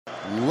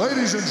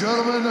Ladies and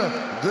gentlemen,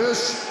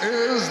 this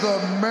is the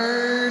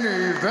main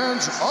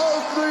event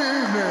of the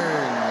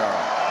evening.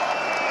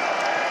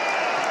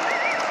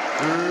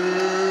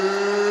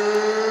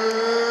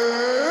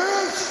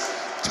 It's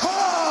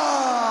time!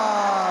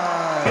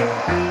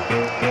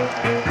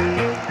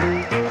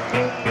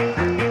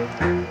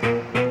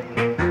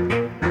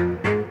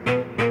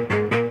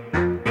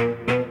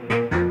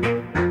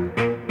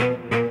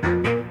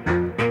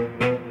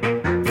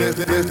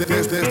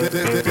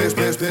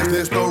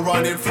 There's no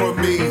running from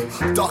me,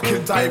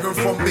 ducking, diving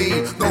from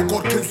me. No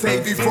God can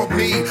save you from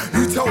me.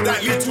 You tell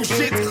that little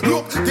shit,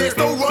 look, there's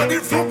no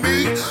running from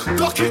me,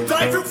 ducking,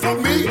 diving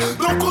from me.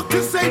 No God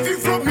can save you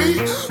from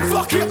me.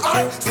 Fuck it,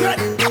 I said,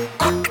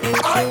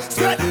 I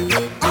said,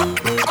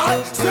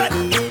 I said,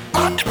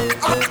 I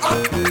said,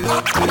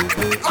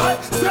 I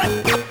said,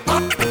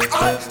 I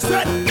said.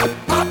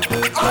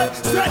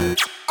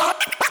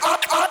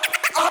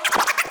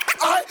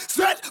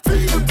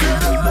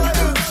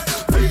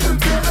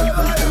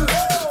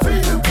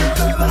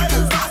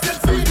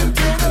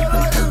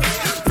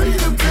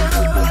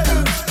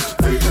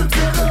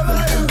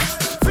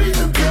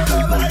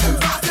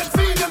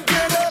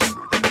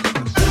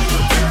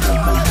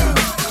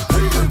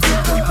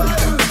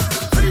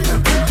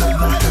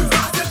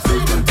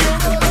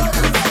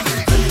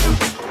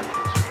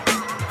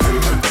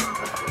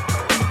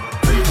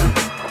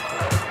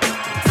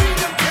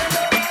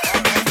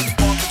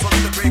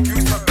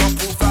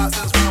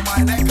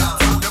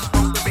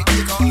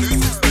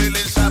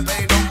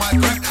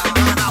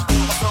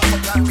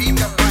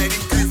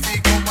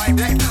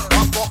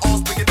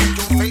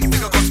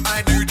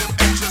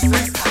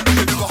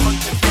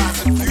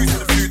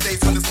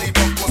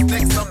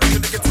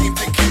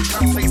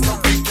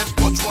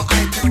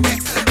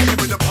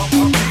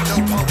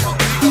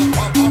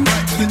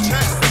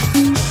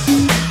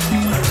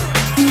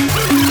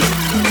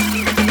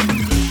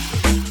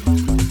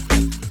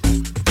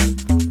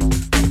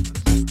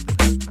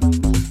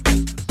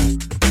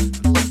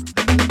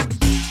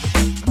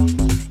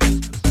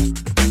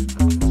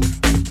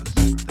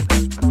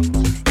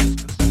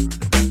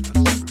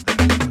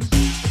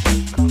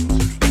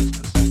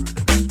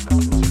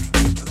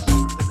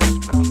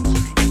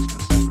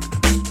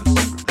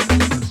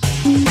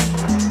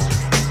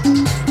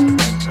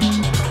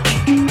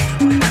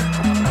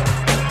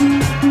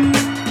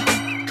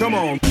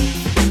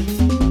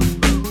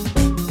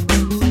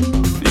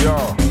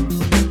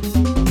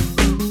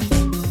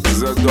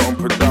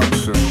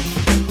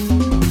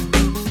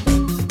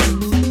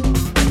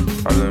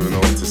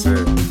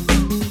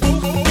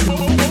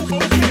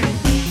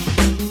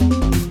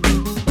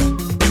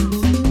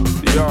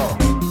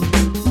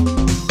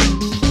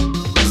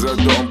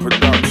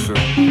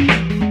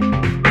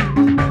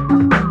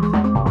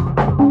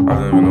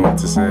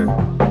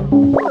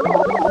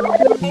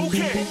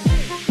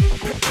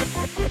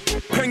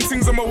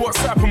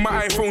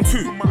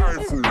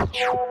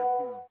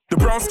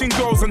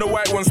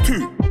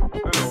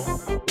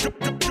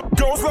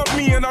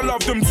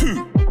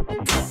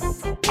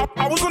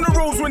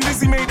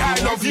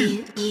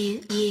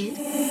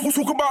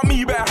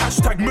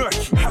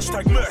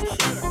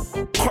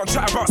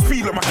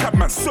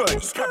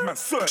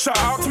 Shout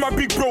out to my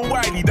big bro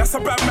Wiley, that's a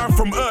bad man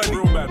from early.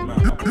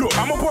 Look,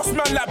 I'm a boss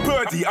man like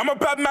Birdie, I'm a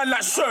bad man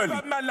like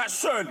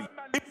Shirley.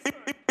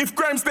 If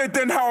Graham's dead,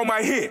 then how am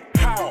I here?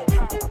 How?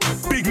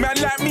 Big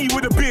man like me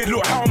with a beard,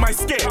 look, how am I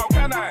scared? How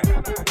can I?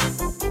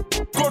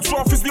 God's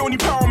wrath is the only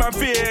power man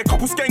fear.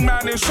 Couple skeng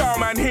man and shower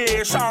man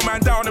here, shower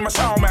man down in my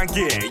shower man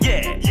gear.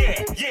 Yeah.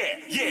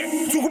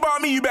 Talk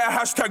about me, you better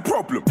hashtag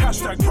problem.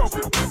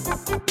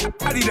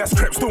 Adidas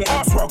crepes, don't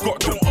ask where I got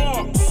them.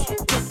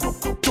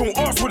 Don't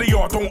ask where they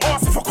are, don't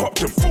ask if I cop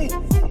them. Fool.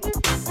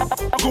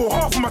 I go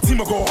half of my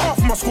team, I go half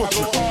of my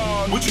squadron.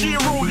 Where'd you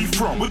get Rolly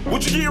from?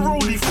 Where'd you get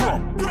Rolly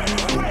from?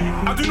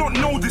 I do not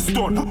know this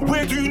don.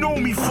 Where do you know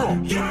me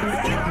from?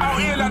 Out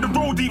here like the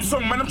road deep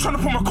song, man, I'm trying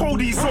to put my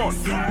coldies on.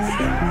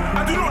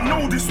 I do not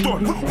know this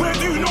don. Where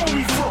do you know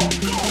me from?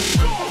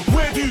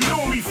 Where do you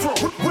know me from?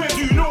 Where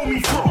do you know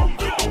me from?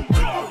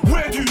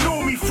 Where do you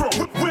know me from?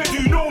 Where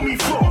do you know me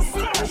from?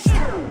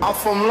 I'm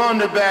from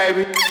London,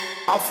 baby.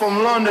 I'm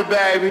from London,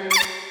 baby.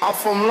 I'm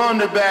from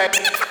London, baby.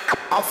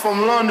 I'm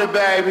from London,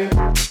 baby.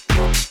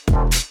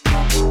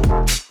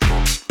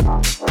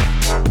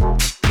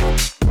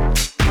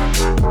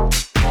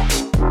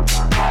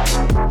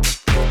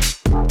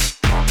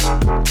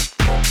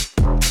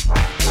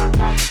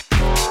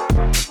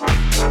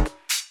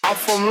 I'm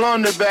from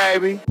London,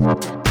 baby.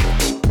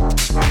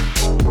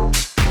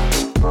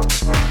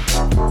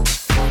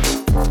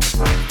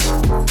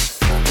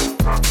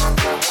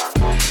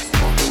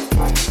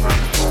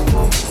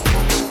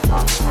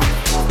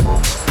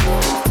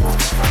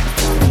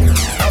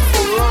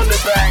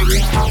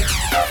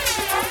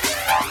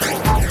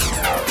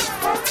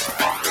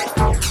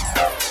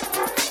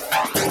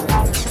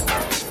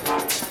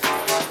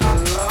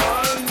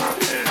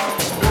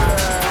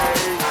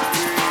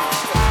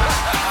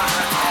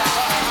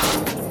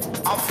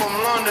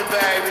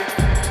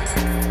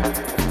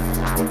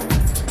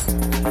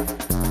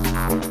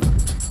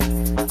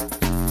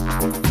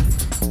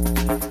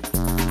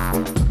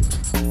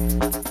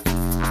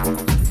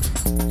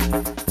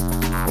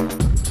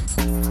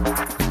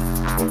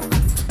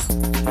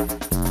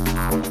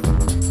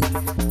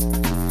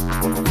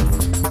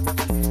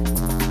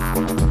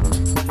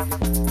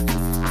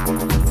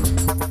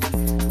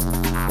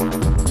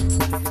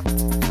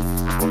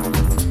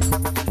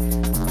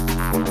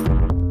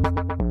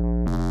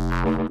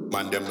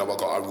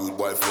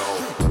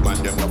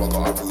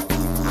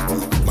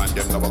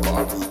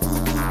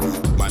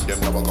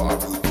 never got a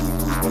rude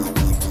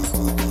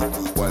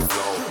boy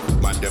flow.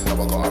 Man, them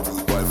never got a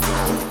rude boy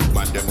flow.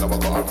 Man, them never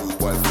got a rude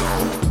boy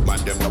flow. Man,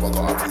 them never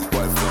got a rude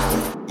boy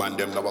flow. Man,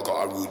 them never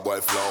got a rude boy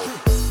flow.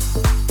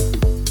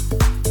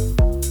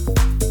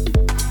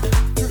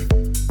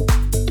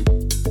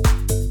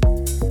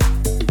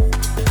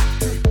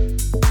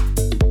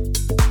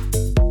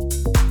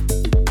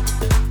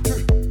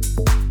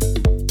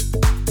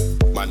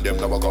 Them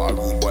never got a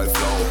rude boy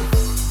flow.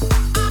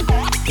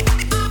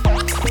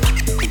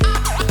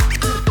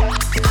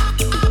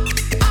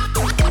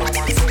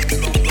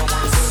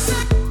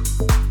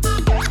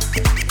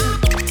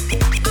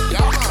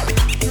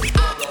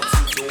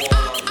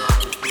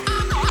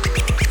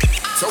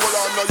 So well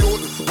on the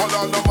youth, well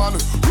on the man.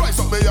 Rise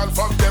up me and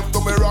from them do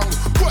me wrong.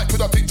 Boy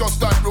could have think just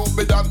that road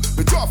me done.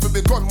 Me drop in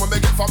me gun when me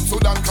get from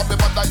Sudan. Come me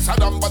bad like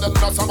Saddam, but them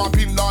not some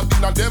Bin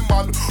Laden and them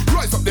man.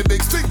 Rise up the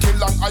big stinking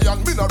long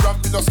iron. Me no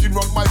ramp, me no skin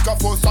run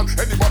microphone stand.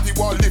 Anybody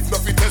want live,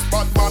 nothing test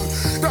bad man.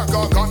 That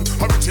gun,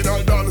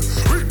 original done.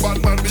 Real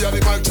bad man, be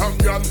animal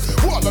champion.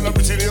 Wall and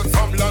originate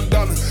from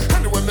London.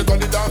 Anyway me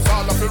gonna dance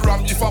all of the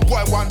ram. If a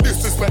boy want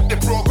disrespect the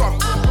program,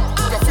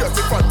 the face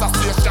in front of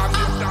station.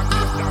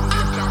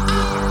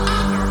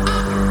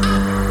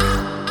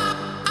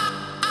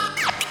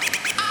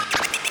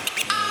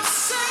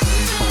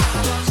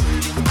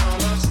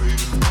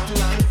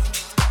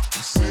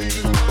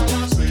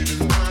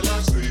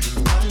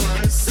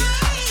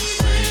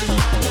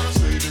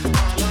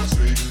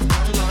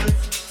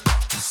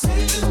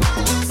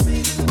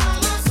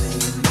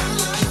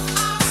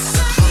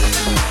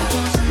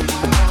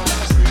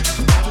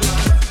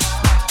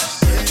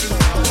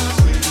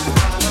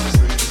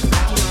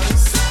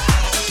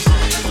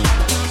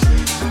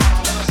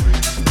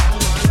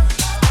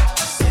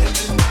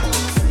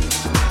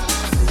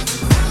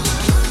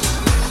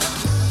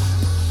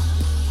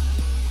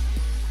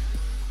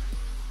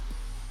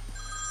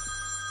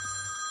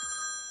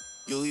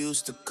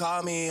 To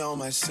call me on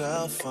my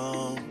cell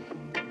phone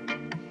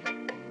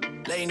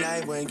late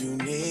night when you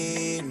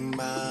need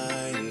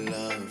my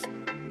love.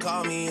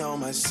 Call me on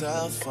my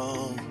cell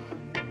phone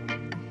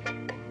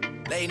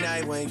late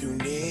night when you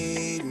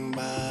need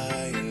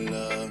my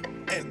love.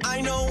 And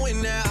I know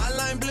when that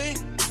hotline blink,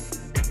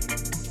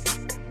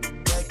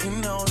 that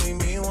can only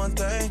mean one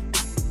thing.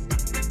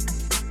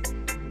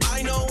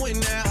 I know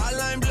when that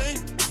hotline blink,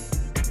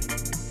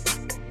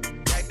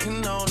 that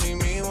can only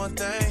mean one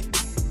thing.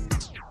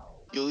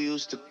 You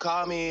used to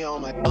call me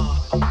on my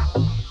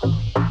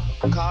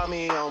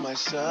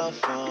cell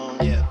phone.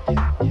 Yeah.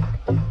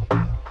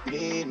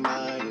 Need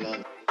my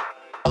love.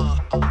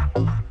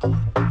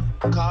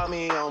 Call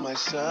me on my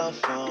cell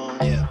phone.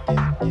 Yeah.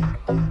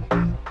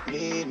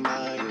 Need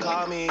my love.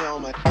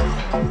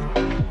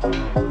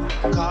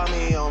 Call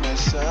me on my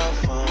cell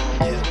phone.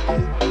 Yeah.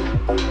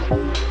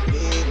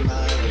 Need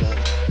my love.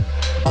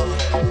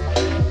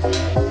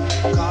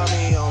 Call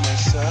me on my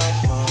cell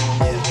phone.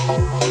 Yeah.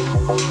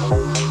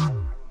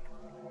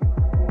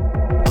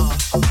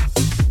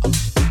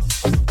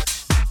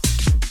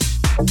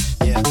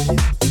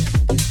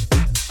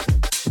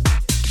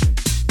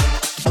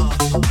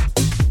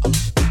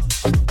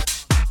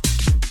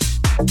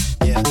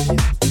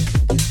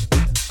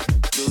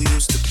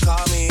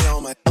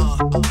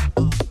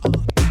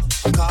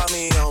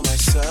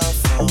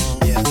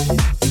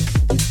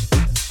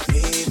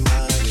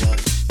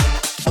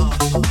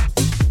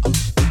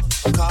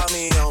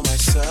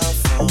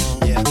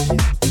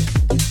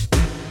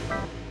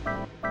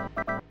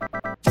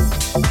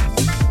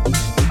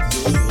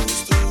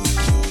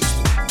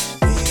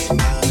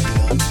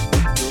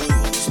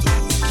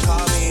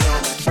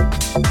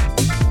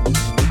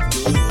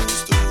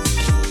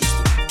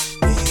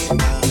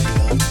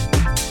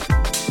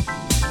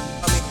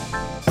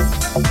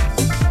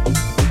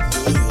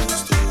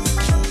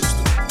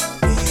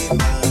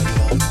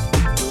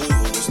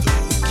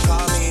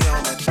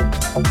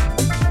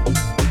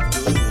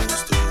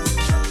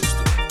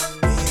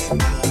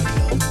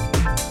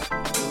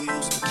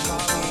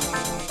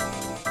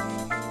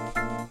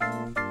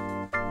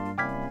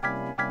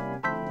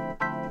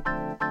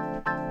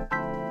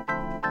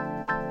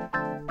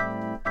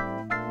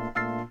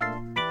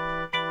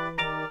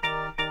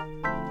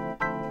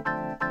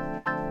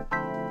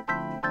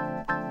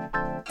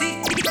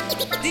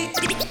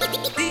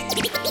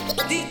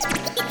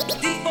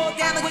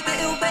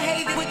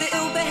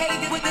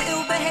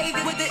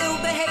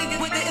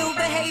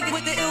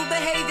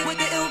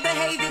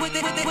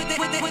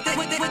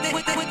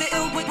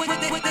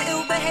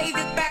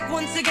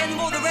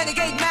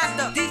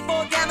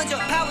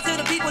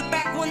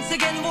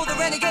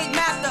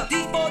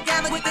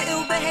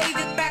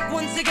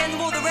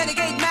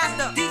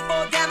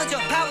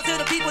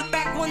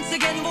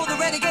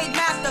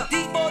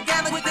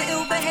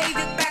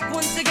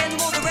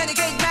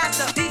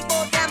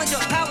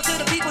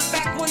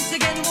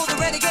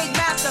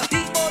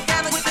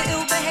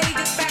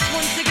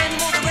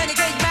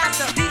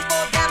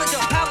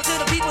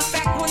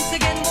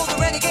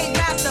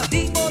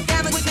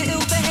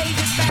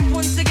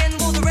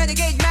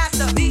 Renegade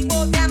master,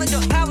 D4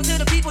 damager, power to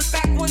the people's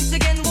back once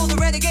again, will the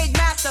renegade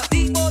master.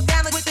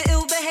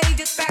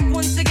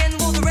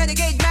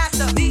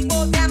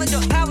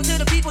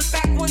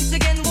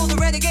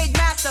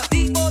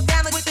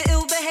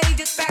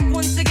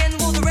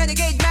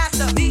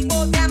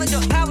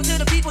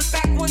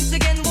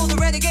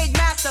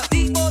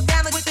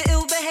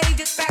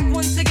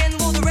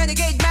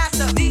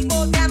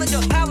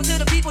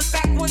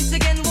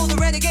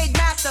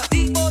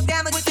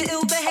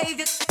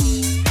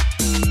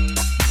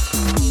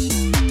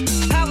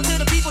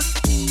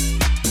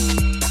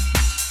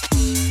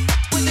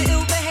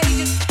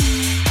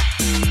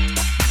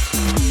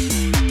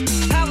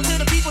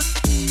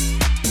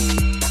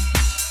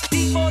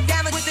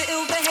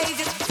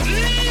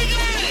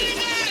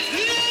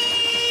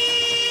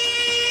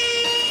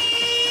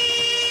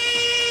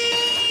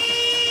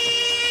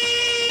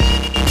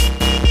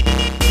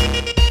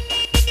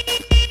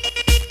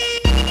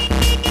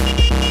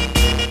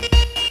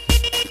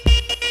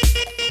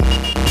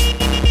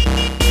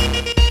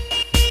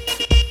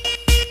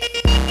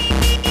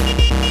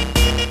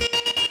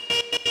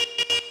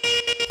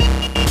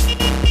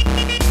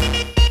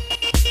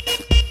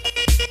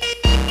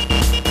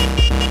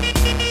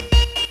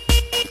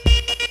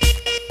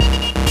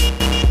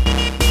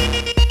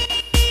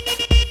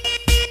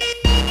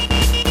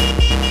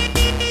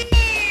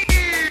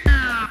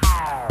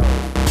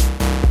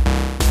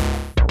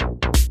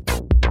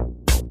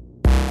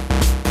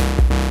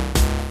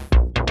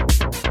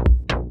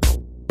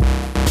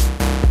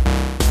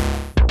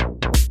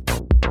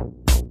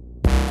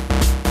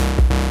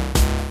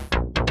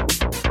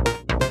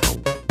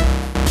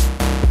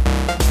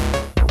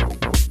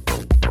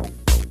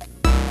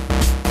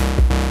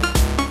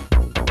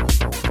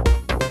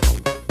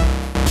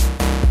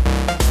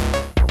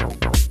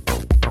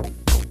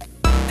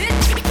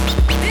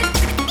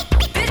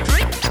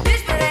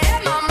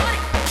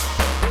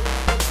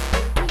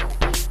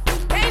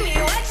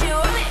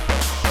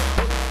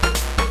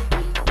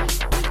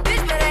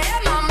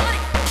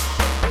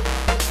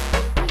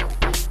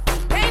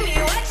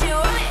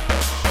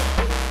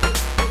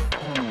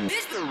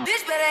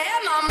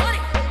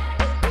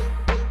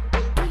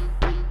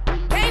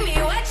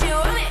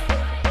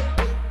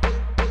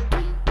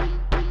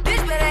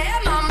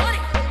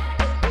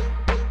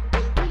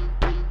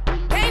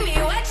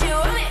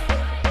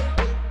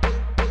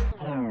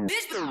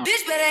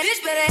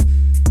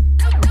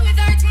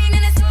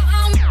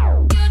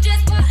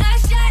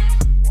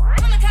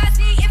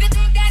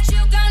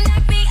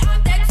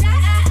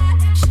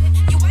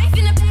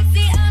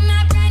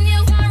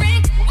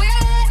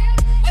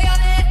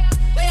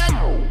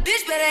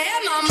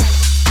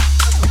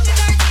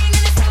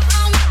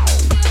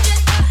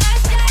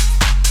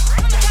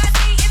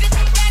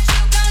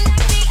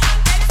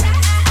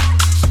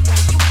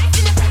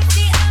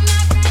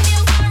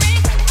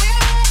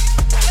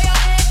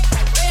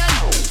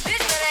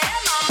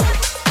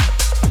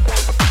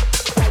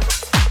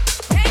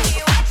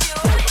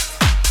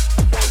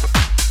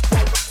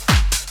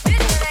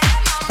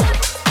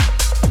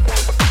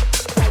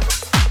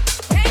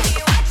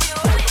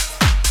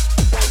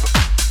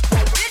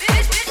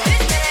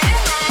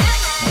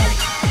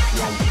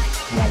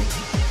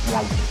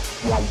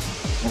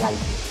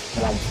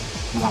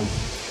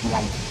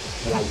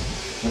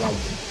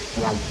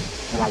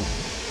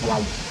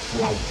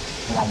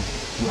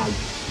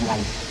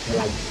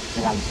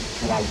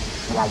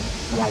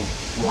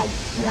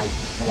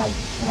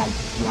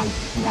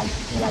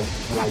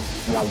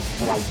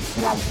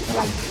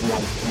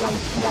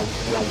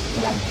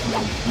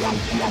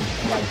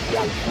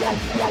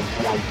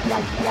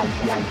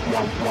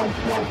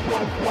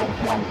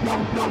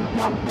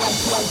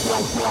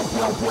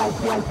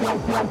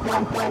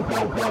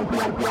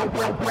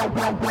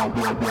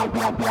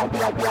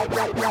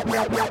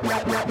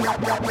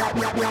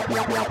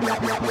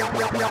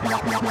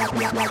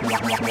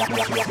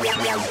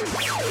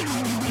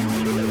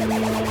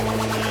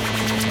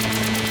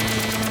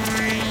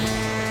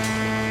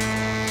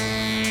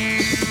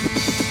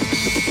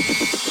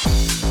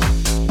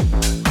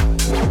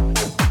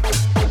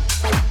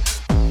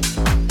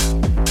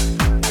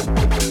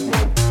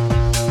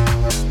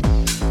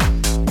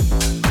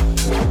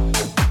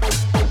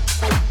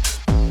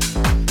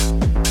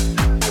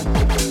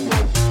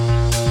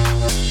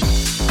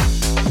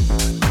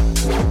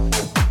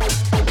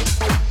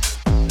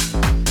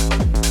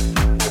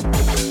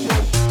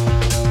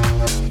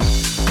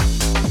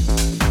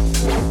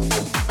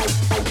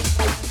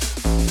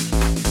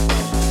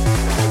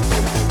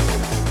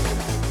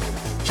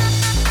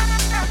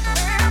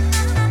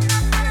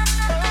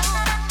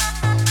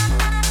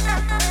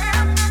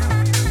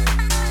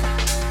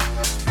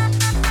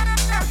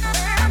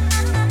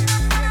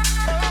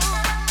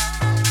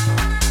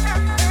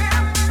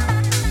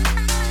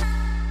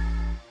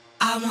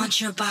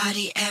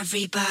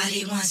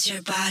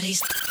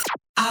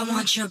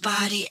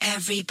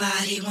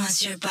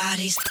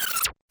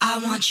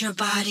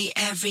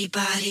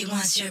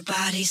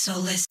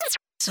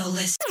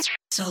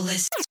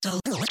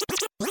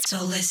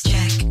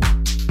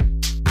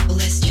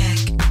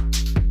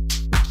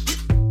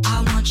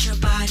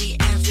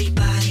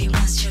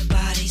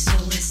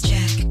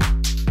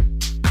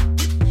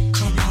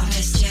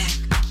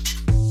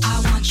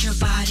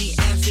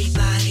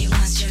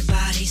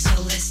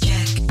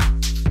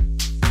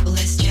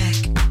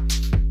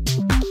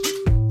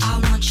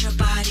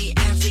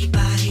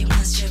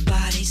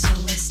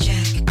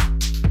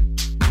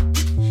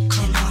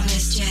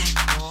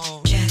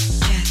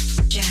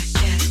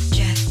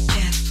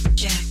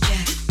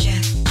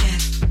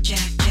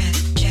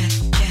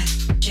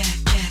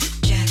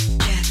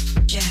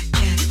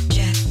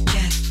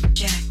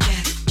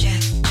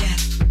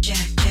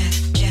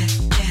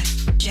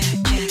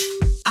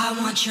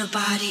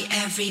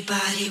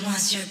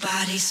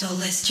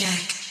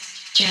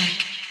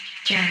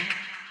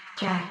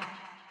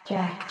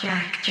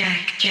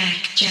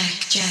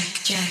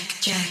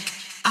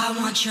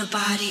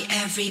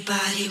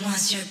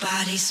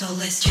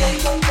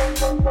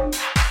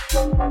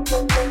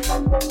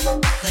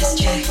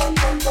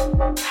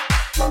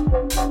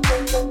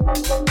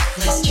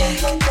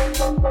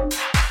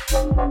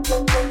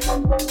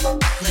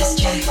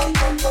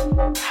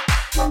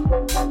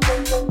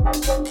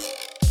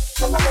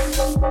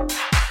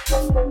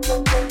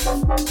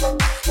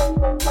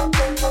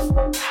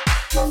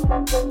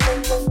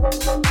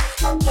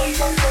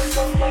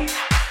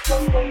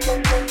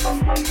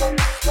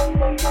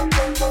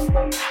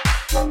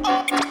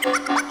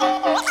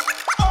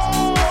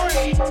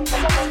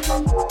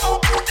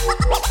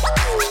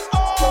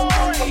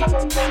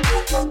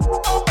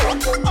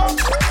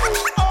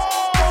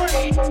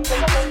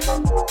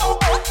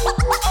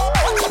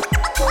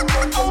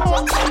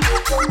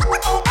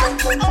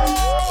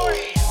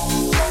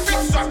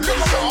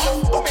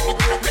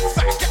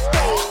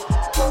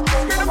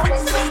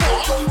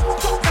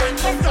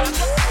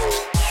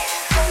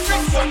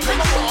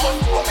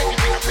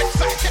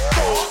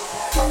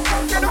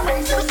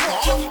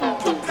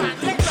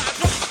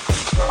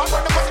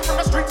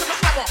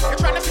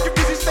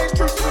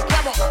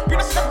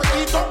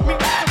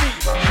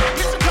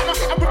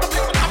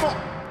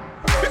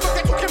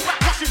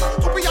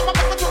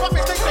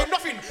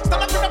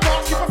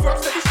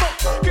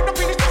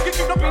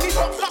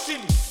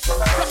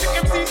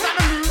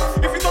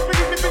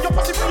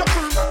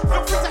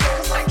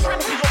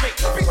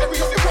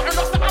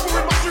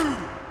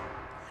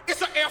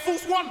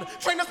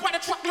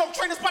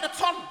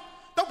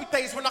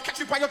 days when I catch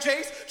you by your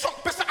J's.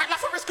 Drunk, best to act like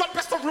Forrest Gump,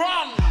 best to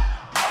run.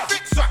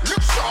 Fix that,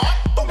 look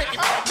sharp. Don't make me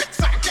run, fix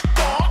that, get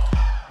dark.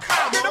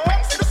 Hear the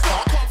bangs in the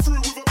start. Come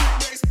through with a big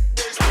bass,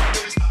 bass,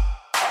 bass.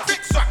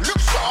 Fix that, look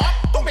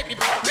sharp. Don't make me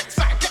run, fix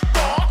that, get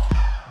dark.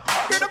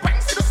 Hear the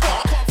bangs in the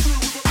start. Come through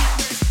with a big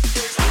bass,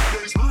 bass,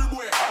 bass.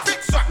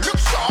 Fix that, look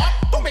sharp.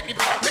 Don't make me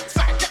run, fix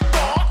that, get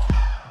dark.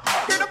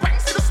 Hear the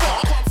bangs in the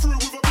start. Come through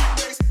with a big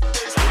bass,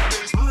 bass,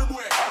 bass.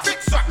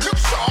 Fix that, look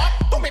sharp.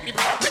 Don't make me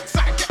run, fix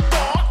that, get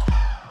dark.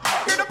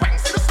 Hear the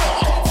bangs in the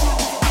start.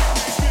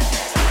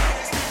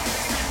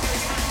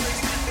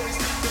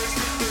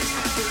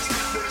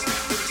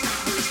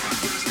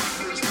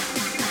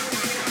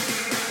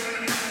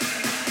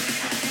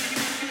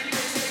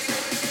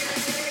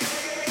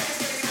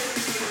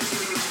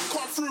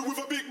 Come through with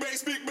a big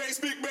bass, big bass,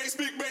 big bass,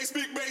 big bass,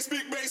 big bass,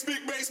 big bass,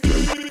 big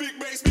bass, big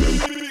bass,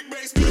 big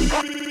bass, big bass, big bass, big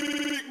bass,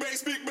 big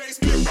bass, big bass,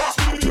 big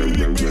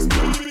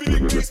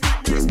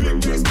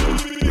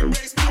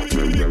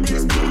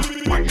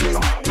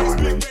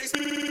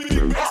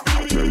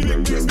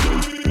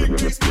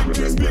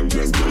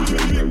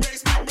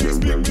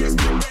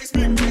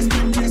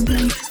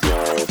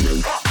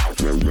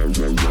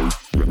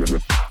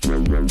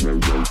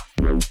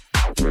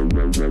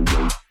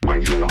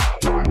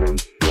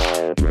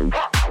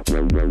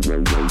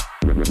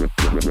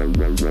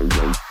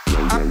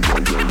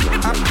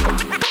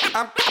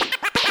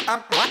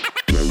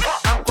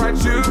I'm quite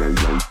sure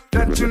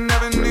that you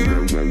never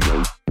knew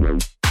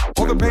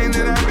all the pain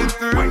that I've been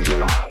through.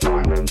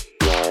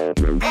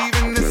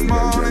 Even this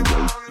morning,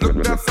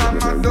 looked outside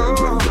my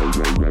door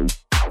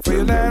for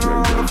your letter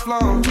on the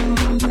floor.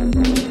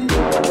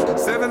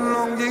 7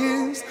 long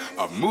years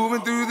of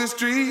moving through the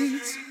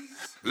streets,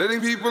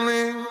 letting people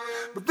in,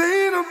 but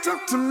they don't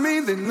talk to me.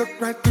 They look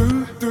right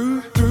through.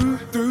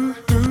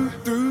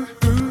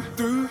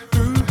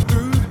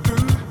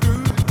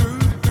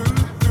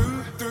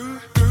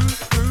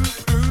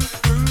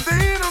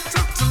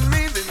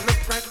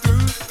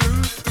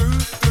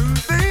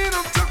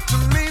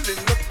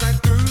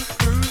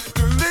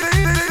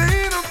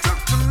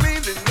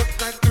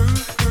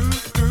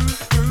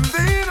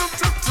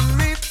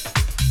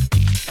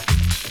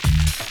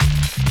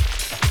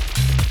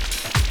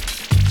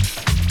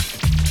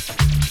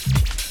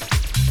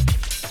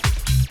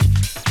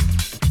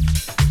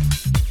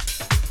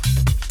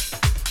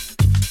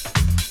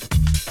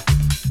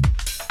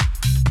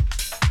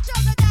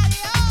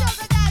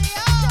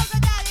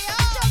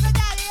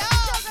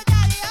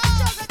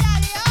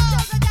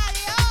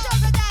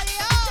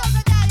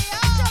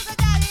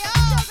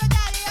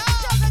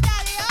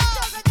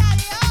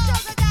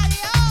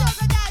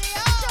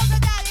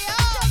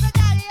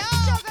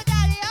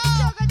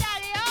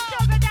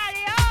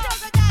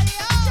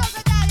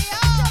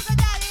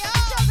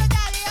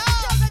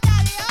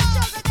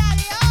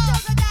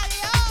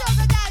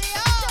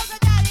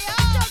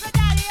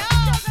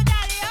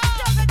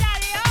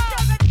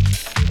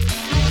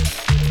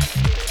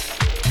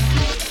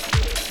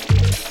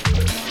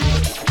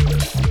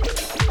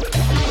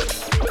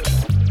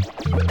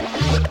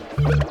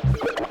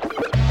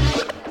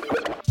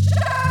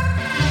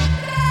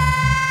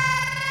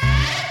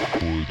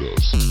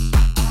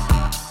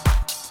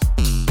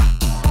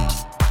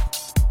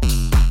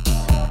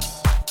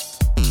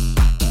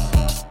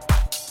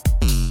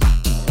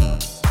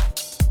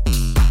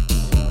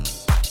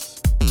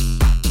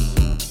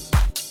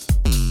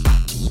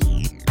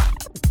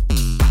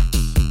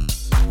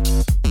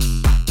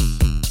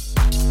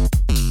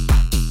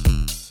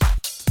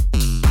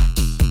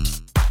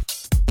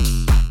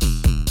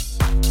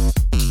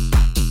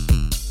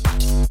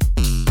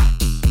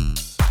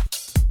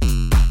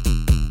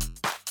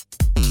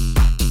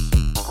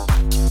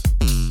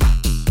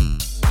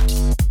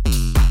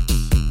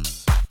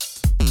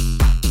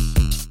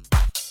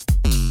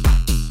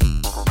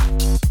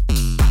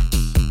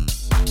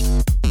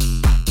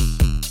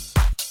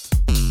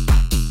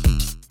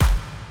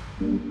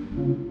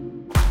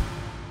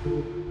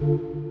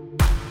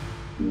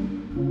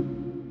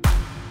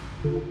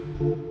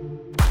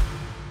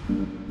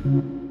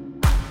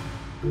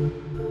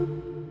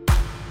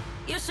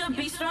 You should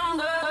be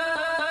stronger.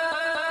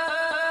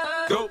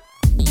 Go.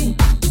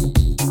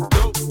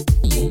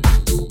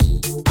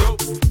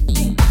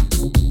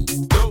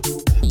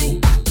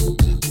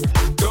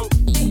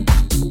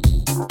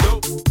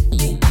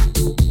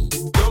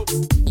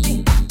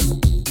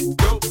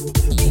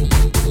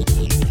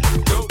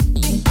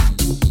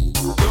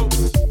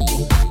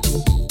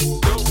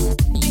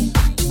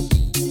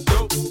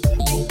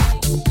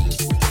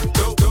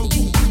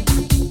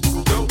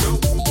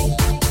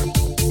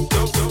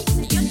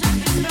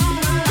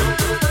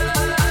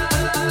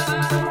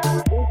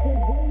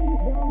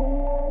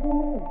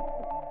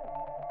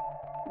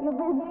 You've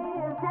been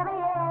here 7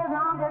 years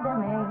longer than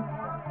me.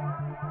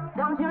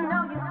 Don't you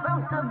know you're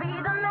supposed to be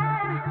the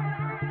man?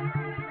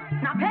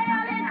 Now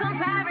pale in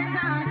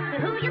comparison to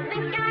who you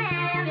think I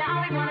am. You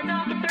always wanna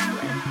talk it through.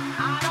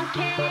 I don't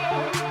care.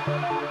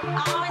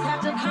 I always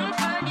have to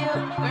comfort you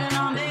when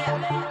I'm there.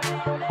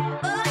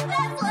 But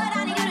that's what I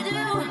need you to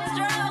do.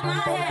 Stroke my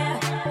hair.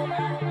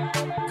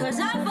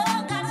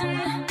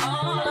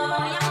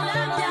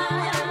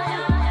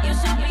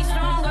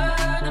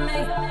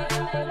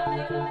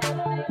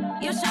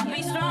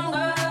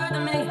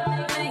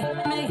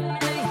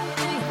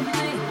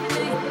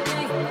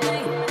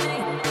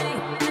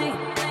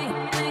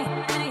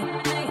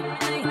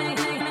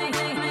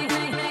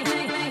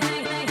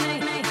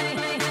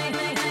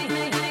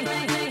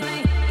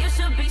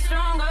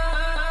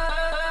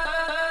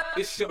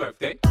 your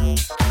birthday?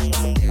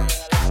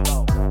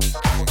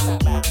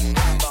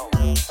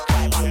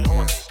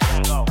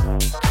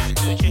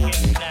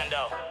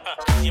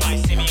 You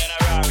might see me in a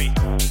Rari,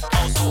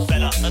 old school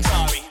fella,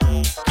 Atari.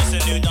 It's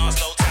a new dance,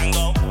 no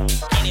tango.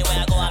 Anywhere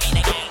I go, I meet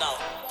the gang go.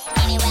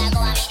 Anywhere I go,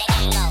 I meet the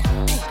gang go.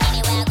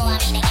 Anywhere I go, I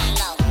meet the gang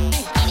go.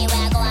 Anywhere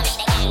I go, I meet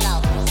the gang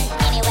go.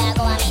 Anywhere I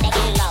go, I meet the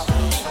gang go.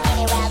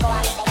 Anywhere I go,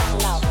 I meet the gang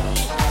go.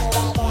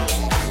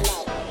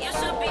 You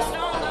should be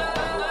stronger.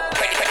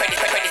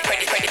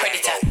 Pretty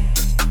tap.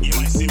 You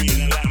might see me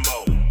in a Lambo,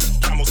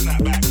 camel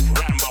snapback,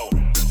 Rambo,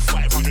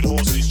 500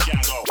 horses,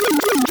 Django.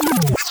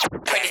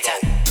 Pretty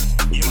tap.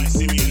 You might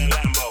see me in a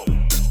Lambo,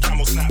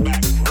 camel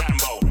snapback,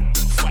 Rambo,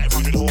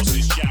 500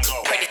 horses, Django.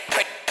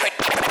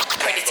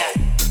 Pretty tap.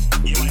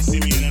 You might see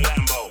me in a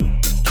Lambo,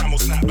 camel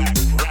snapback,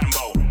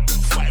 Rambo,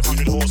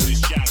 500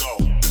 horses, Django.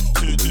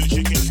 Two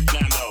chickens,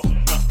 Nando.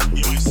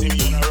 You might see me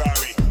in a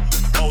Rari,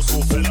 old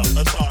school fella,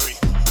 Atari.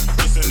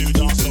 It's a new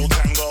dance, no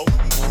tango.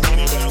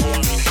 Anywhere I go, I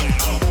meet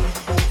Django.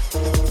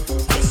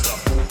 Let's go.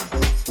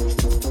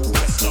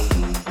 Let's go.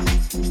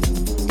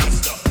 Let's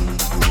go.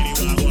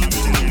 Anywhere I go, I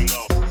meet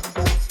Django.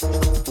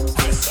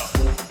 Let's go.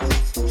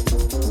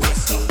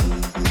 Let's go.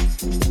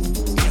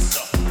 Let's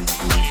go.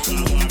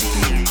 Anywhere I go, I meet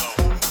Django.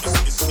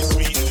 It's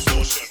me in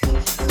distortion.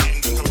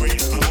 Ending career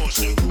is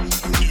promotion.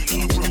 Do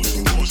not approach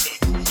caution.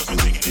 'Cause we're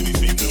taking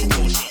everything no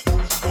caution.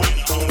 We're in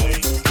our own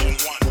lane, in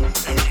one.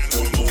 Them man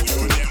going more,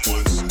 you're in them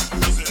ones.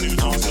 It's a new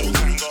dance, no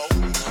tango.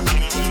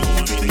 Anywhere I go,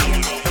 I meet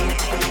Django.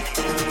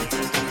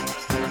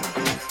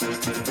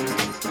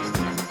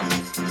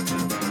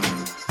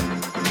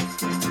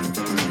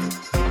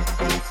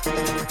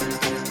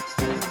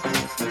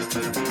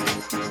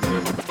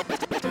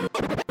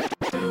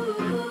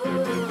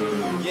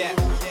 Yeah,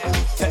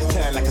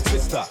 turn like a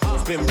twister.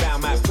 Spin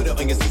round, might put it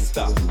on your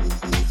sister.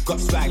 Got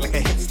swag like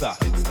a hipster.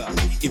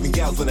 Even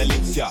girls wanna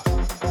lips ya.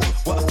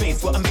 What a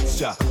face, what a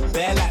mixture.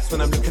 Bare lights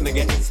when I'm looking to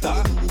get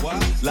Insta.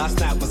 Last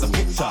night was a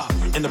picture.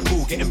 In the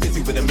pool, getting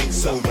busy with a mix.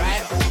 So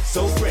right,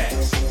 so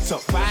fresh.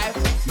 Top 5,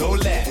 no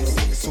less.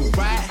 It's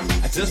alright,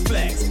 I just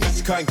flex. But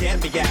she can't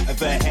get me out of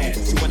her head.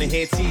 She wanna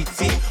hear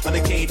TT on a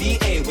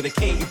KDA with a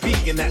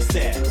KEB and that's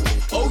it.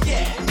 Oh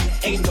yeah,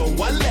 ain't no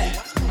one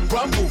left.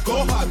 Rumble,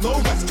 go hard, no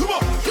rest. Come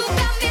on. You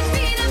got me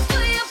feeling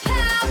for your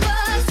power.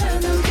 Turn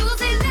the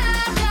music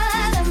louder,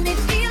 let me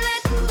feel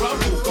it.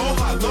 Rumble, go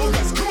hard, no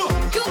rest. Come on.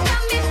 You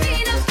got me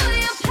feeling for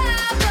your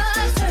power.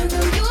 Turn the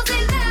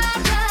music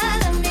louder,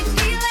 let me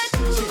feel it.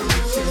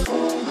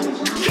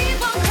 Keep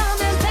on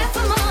coming back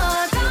for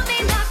more. Got me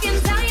knocking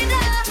down your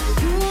door.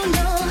 You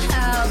know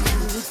how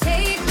to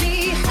take me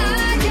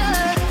higher.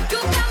 You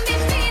got me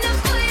feeling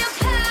for your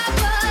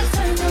power.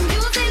 Turn the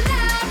music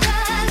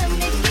louder, let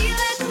me feel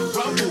it.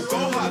 Rumble, go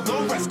hard, no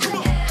rest. Come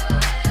on.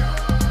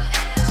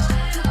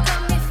 You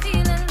got me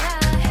feeling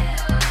like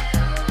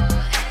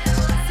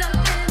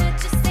something that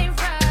just ain't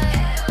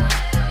right.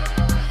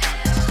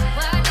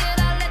 Why did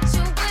I let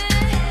you win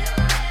and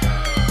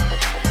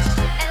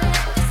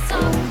let the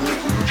song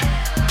win?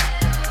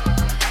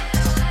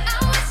 I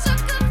wish I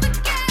could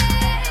forget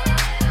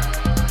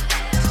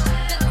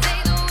the day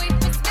that we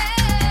was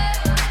there,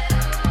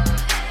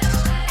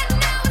 and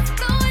now it's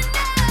going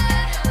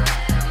down.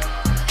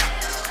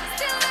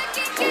 Still I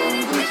can't get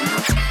it.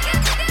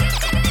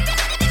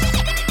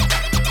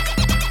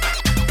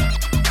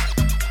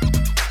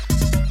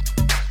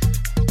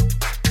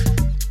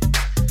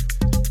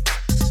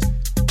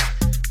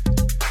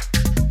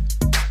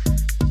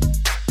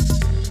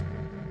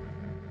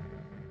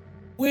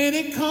 When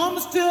it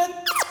comes to it,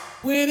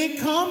 when it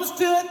comes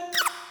to it,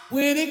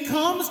 when it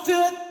comes to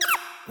it,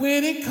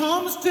 when it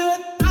comes to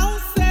it,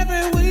 house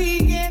every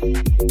weekend.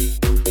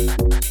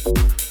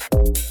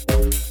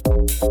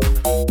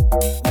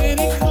 When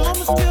it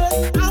comes to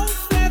it,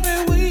 house every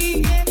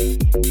weekend.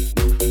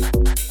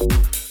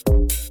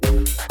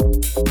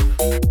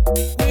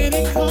 When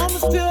it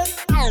comes to it,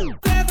 house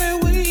every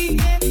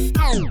weekend.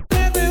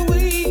 Every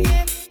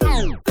weekend,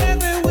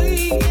 every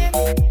weekend.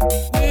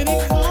 When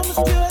it comes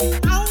to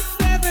it, house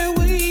every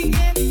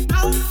weekend.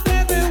 House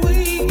every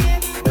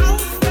weekend.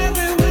 House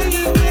every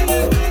weekend.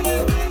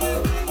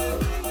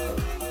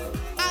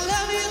 I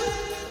love you.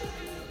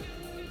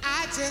 I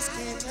just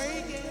can't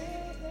take it.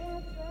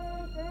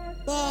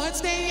 But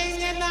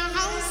staying in the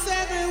house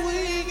every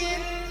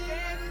weekend,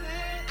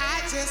 I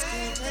just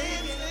can't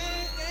take it.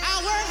 I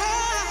work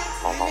hard,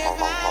 and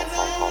if I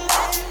know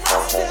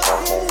I'm still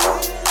cool.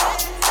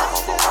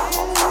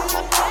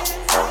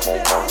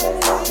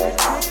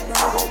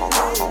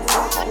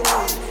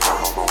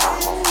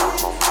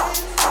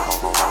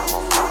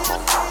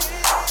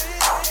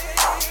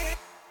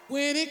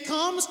 When it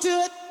comes to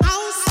it,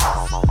 house.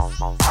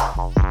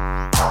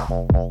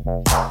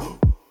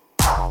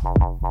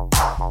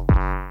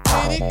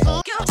 When it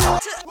comes to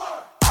it.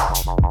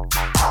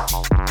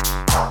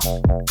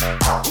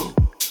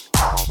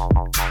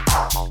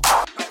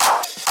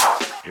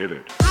 Hit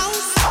it.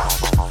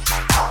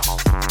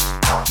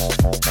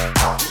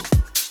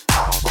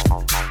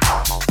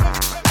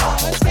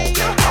 Let's say you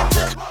get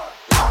to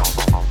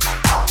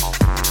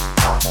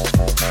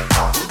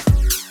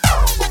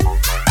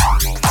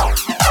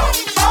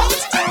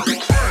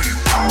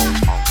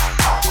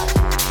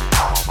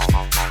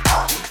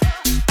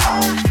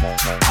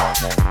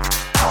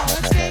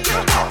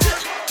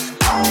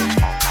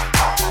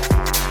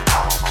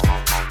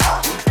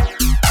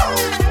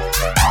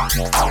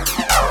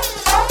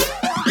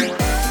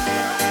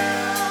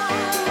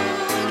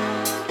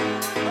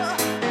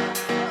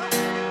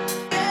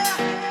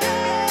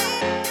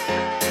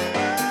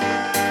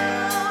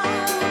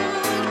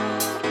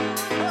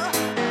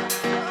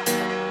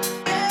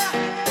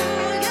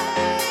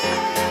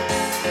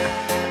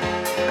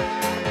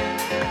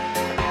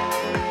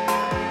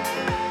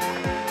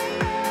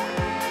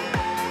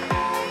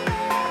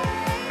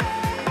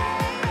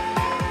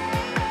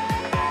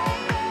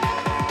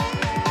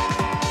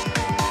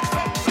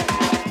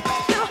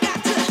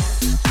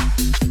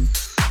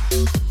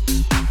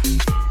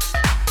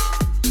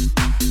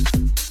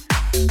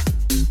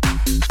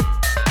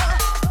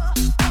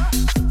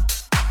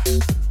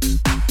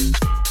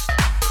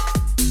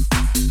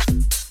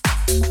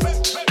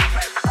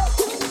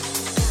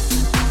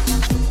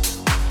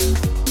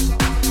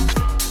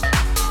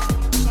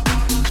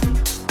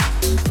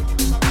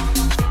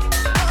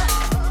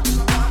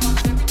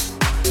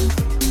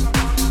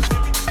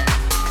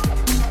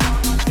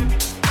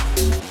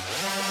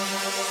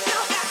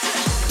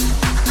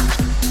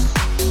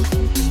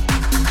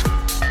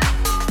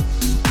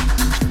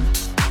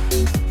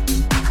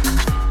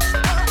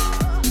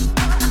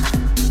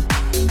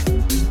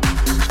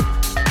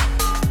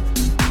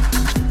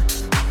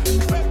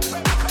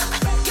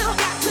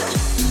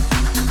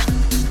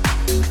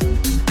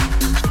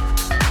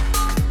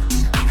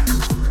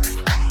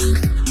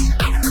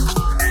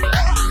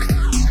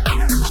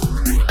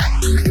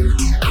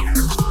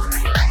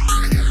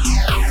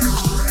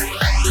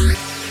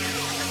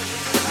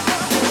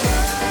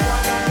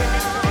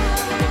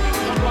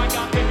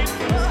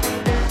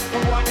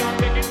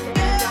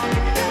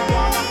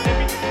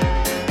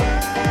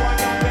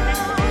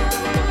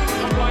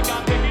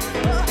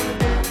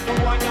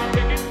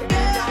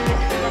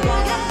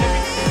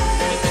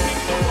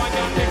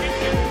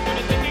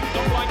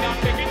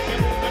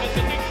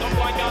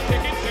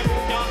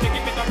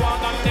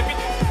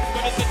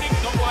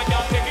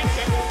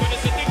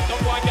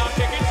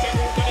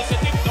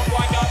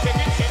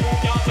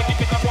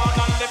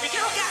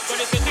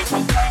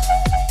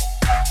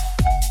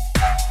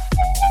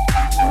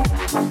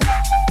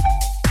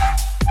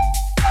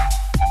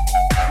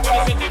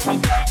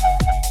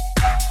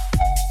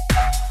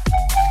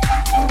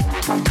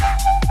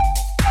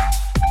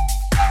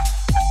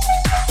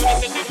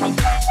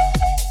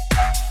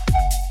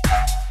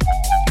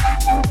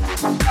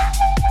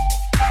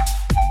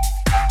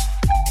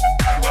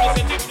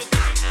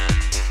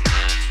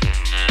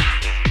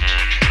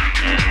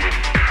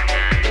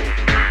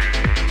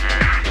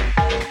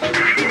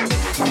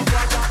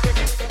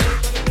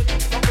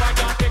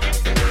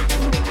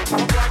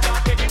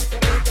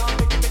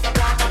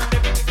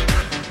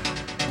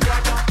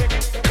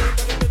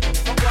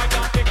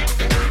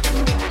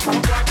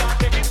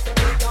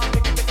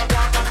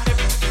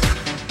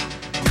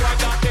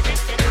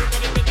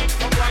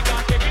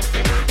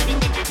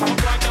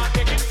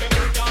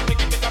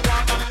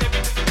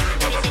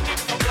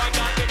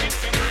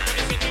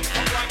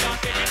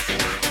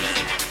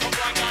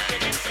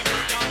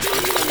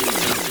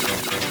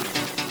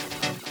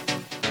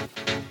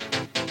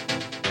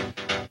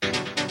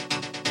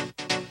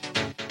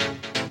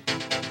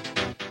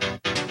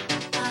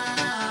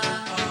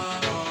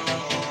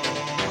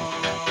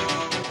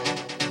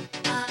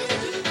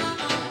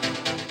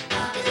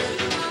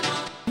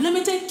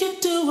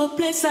a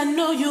place I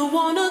know you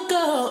wanna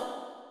go.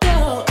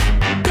 Go,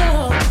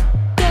 go,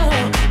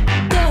 go,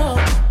 go,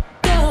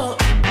 go,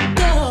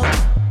 go,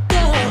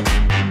 go,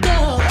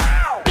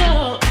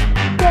 go,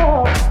 go,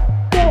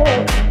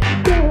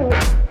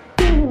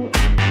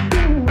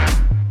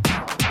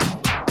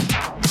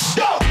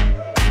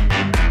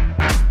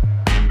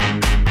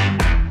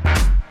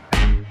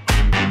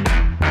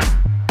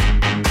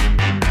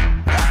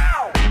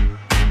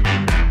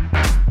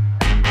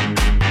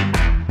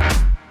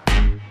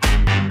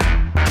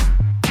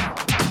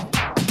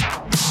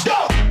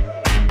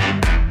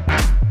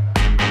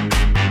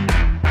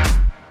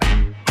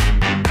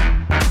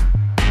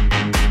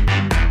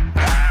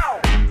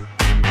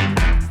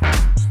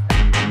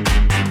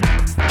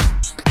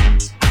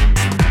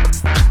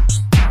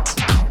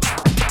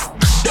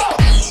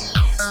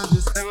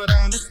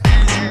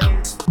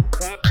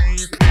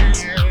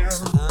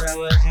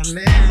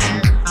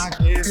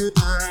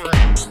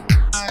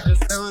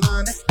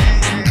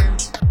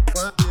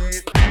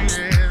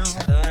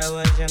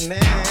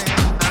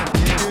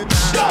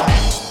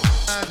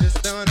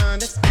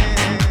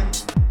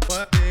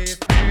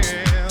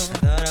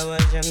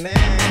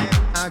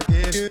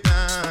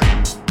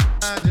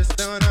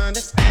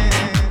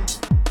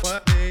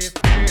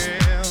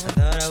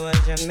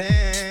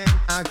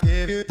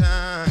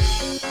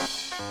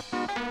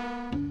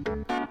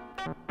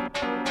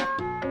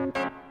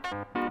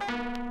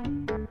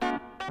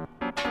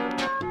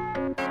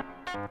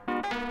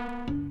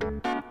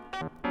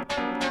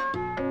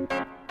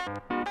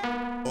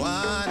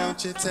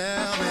 don't you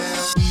tell me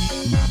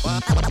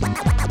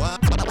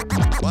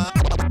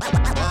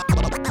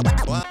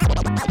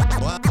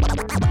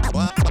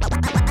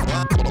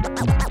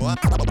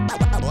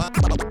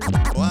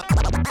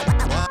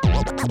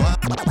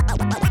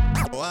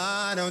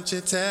why don't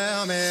you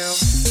tell me?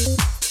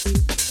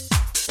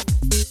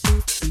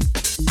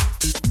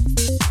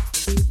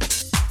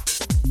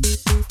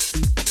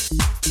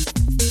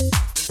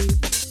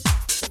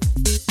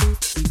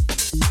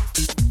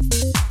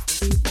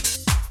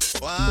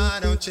 Why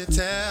don't you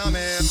tell me,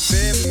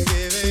 baby, I'm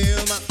giving you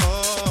my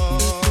all.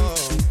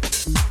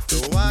 So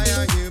why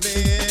are you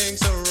being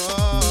so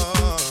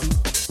wrong?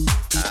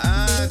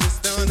 I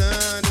just don't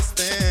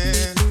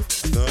understand.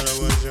 Thought I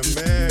was your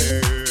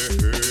man.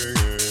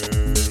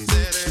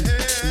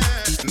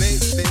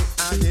 Maybe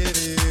I'll give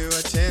you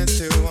a chance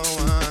to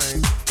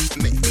unwind.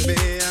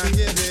 Maybe I'll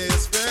give you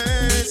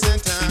space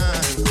and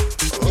time.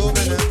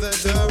 Open up the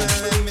door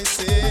and let me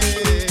see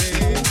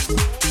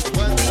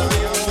what's on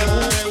your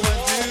mind.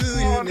 What do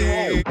you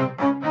need?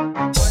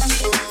 What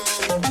you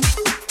want?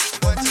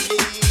 What you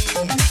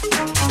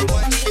need? What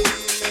you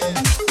feel?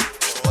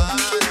 Why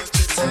don't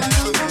you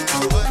tell me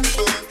what you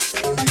want?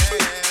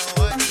 Yeah,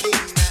 what you need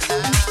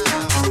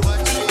now?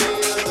 What you feel?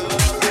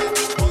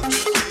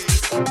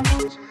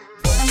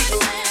 What you keep?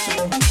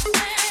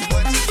 What you want? What you need? What you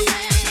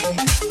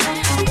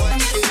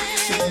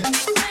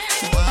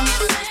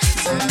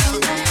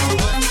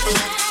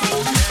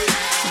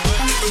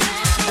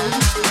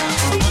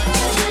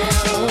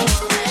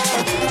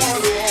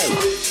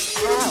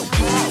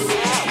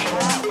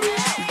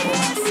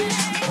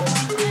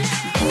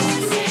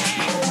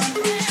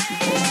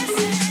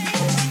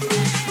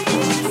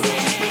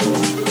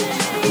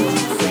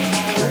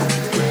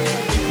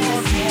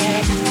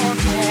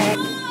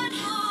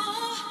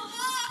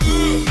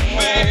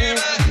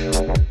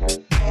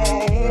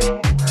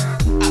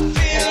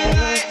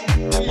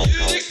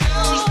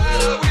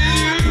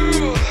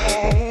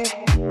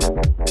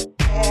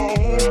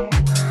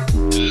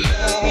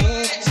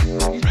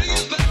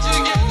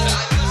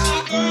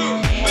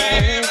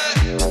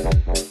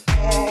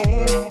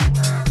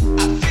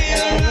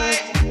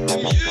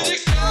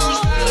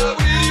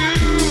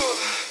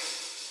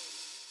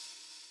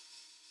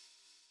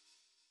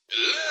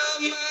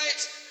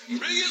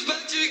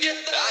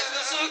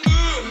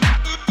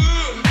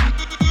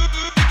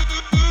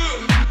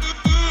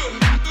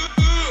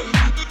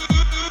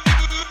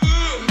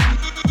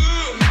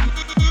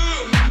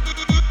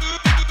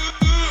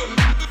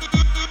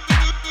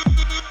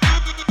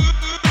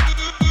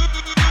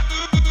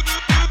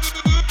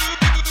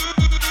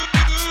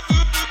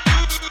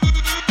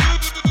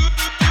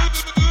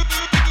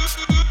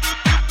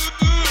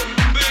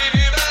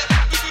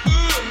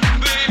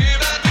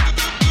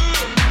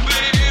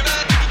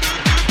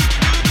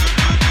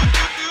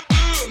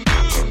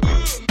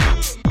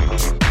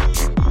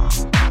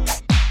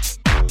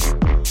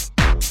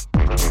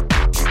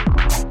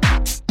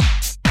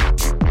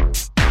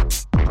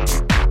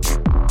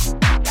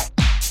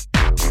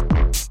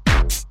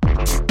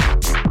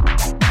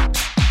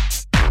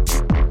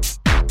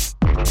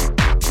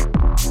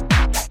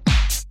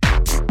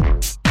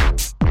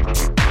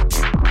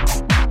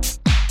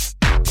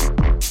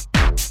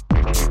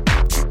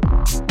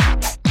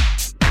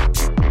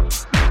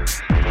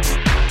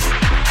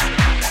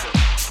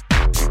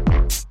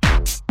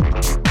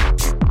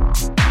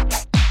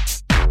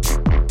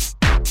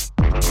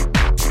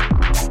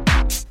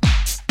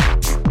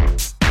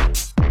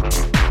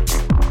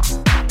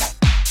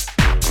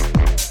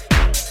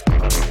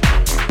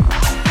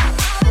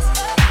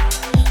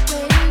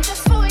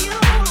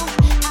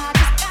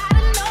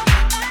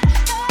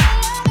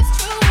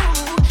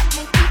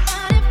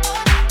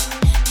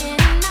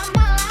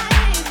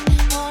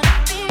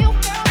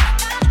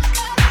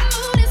you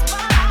tell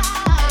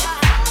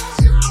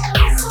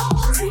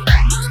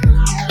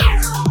me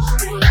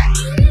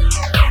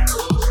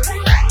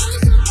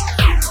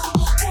what you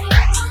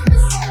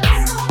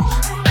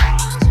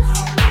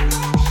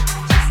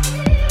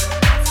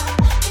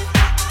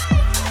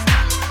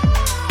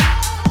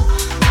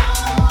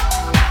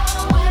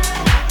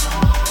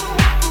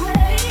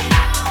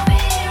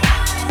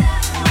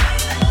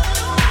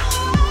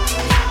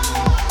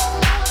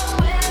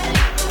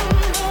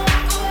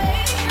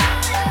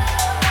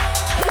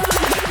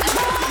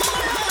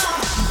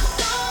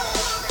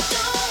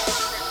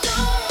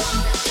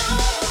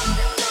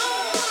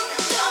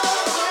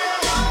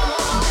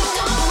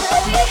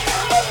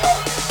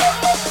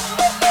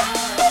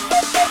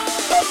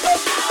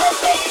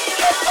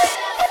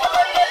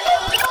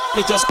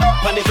Me just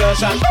on the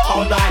version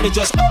all night. Me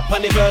just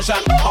on the version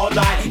all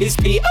night. It's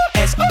P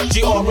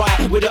S-G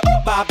alright with a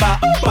bad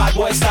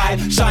boy style.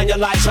 Shine your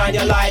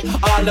light.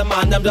 All the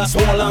man them just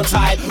hold on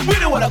tight. We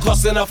don't wanna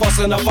cuss and a fuss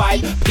and a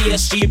fight.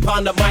 PSG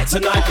on the mic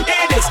tonight.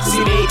 Hear this,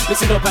 see me.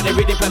 Listen up at the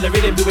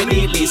rhythm, do it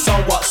neatly.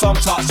 Some walk, some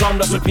talk, some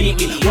just repeat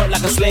me. Work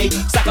like a slave,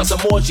 stack up some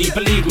more G,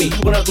 believe me.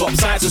 When I drop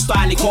signs and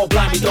styling, call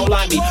blind me, don't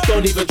like me.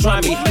 Don't even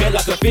try me. Get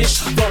like a fish,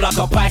 don't like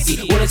a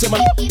pisces. Wanna take my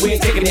we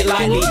ain't taking it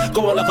lightly.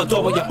 Going like a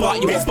dog on your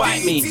butt, you won't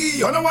bite me.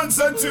 DT on the ones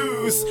and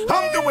twos,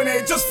 I'm doing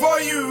it just for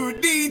you.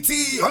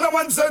 DT on the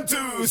ones and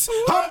twos,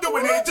 I'm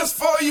doing it just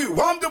for you.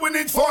 I'm doing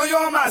it for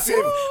your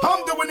massive,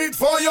 I'm doing it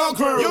for your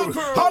crew.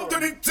 I'm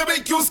doing it to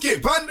make you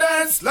skip and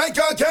dance like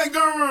a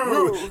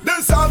kangaroo.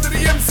 The sound of the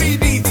MC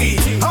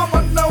DT, I'm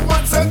on the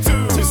ones and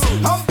twos.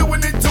 I'm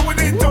doing it.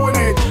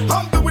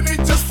 I'm doing it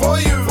just for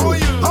you.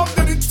 I'm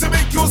doing it to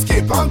make you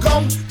skip and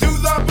come to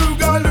the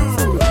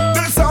boogaloo.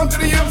 The sound of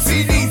the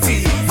MC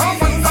DT,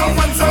 I'm on the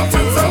ones and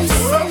twos.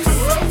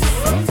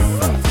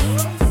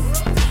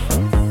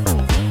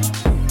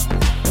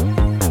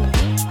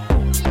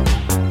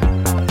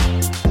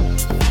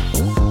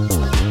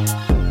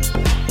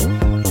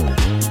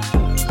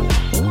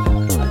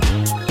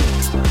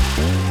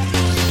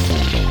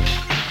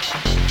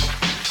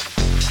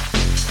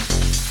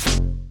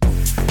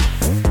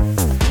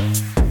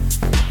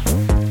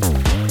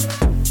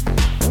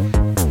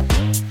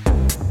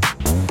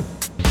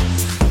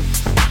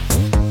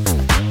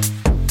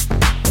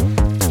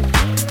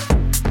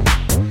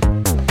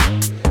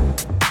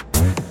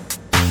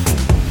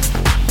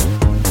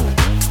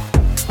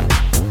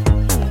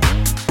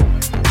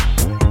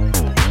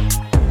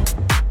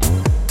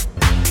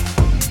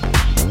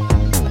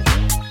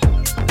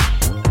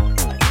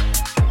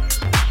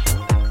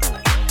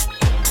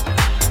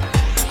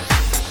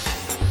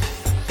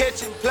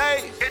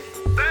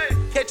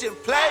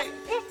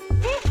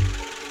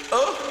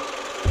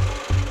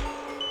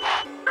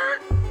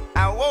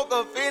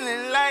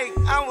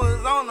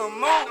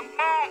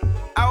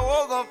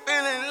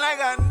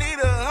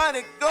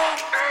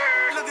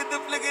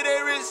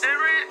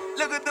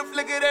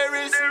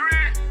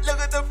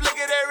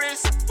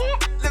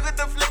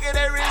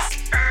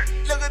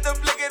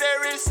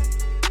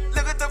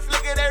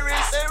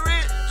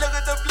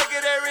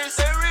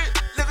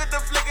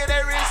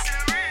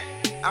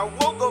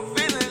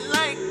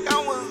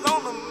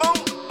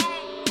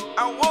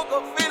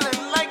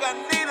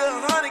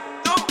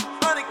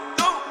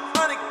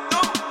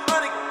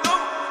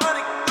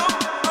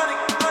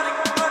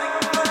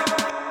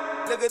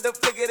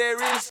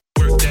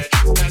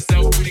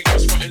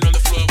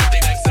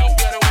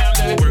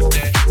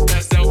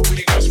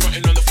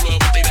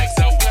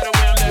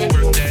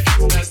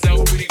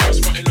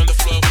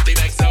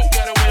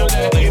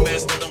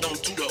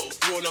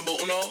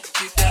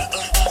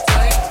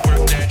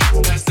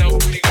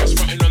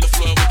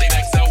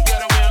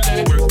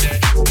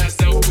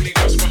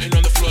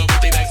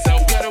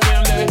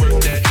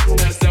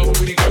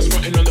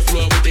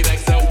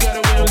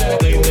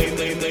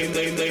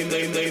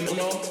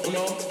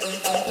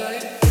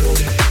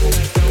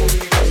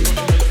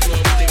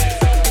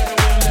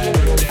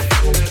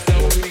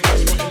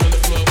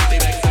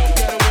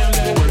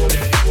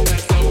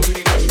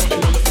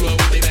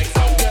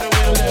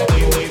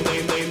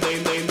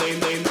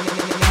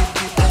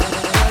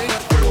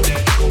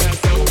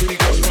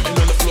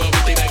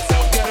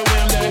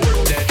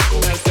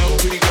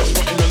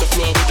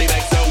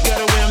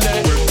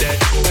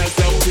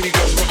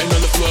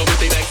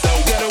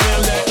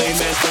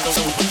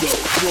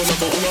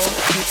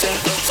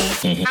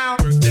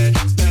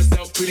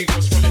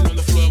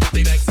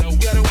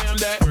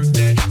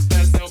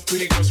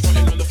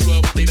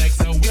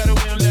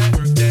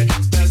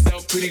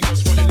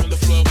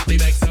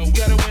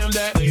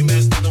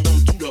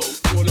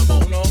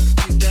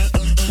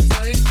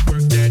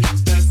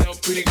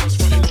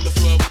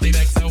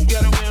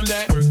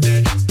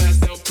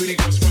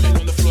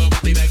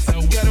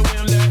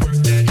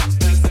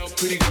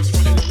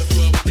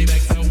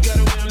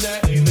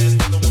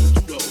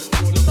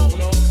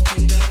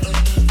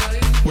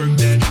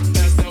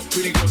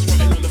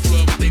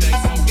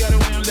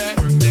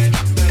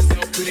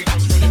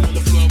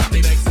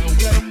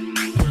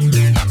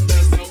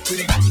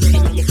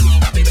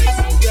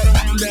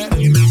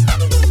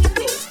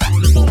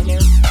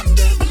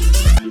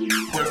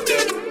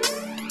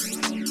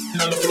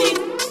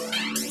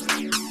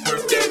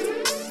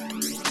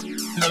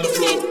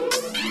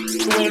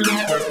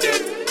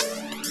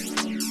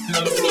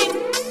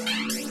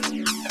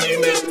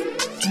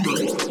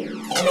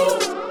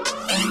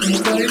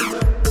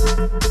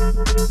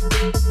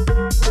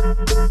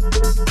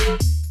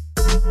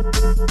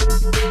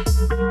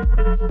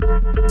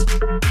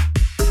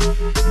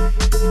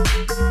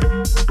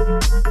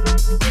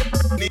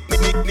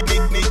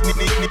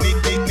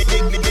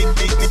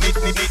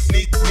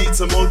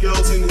 Some more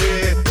girls in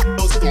here,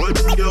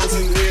 girls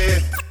in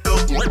here,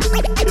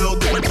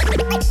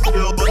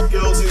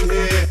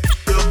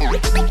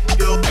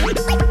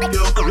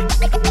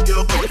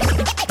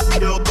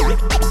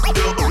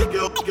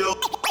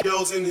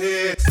 girls in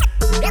here,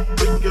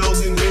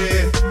 girls in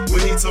here,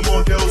 when need some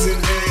more girls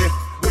in here.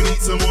 We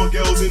need some more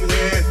girls in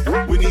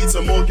here. We need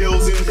some more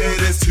girls in here.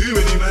 There's too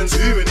many man,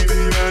 too many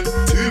man,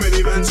 too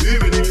many man, too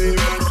many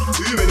man,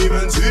 too many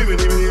man, too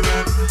many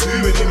man, too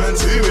many man,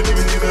 too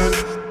many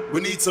man. We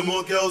need some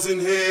more girls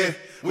in here.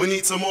 We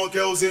need some more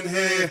girls in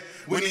here.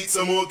 We need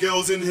some more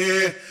girls in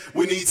here.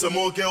 We need some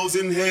more girls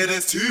in here.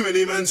 There's too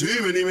many man,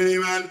 too many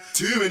man,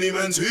 too many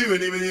man, too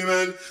many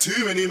man, too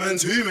many man,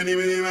 too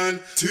many man,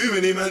 too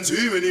many man,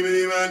 too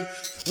many man.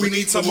 We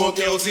need some more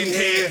girls in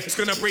here. It's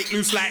gonna break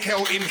loose like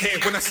hell in here.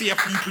 When I see a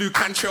few blue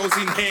cantrels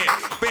in here.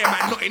 Bear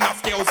man, not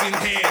enough girls in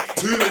here.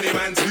 Too many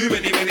man, too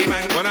many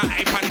man. When I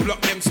ape and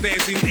block them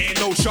stairs in here.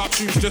 No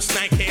chartreuse, just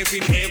snake hairs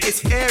in here.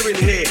 It's air in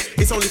here.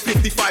 It's only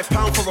 £55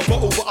 for a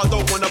bottle, but I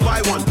don't wanna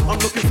buy one.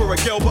 I'm looking for a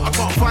girl, but I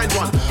can't find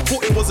one.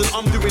 Thought it wasn't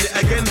I'm doing it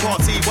again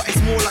party, but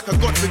it's more like a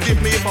God forgive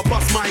me if I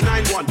bust my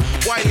 9-1.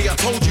 Wiley, I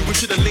told you we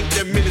should've linked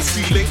them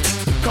ministry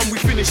links. Come we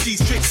finish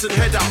these tricks and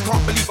head out.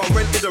 Can't believe I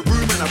rented a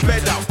room and a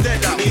bed out,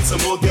 dead out. We need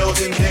some more girls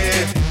in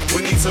here.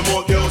 We need some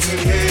more girls in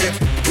here.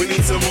 We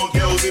need some more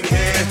girls in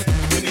here.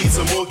 We need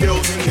some more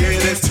girls in here.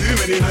 There's too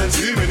many man,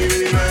 too many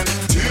man,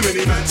 too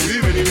many man,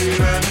 too many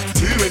man,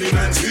 too many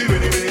man, too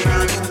many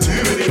man,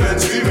 too many man,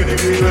 too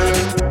many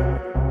man.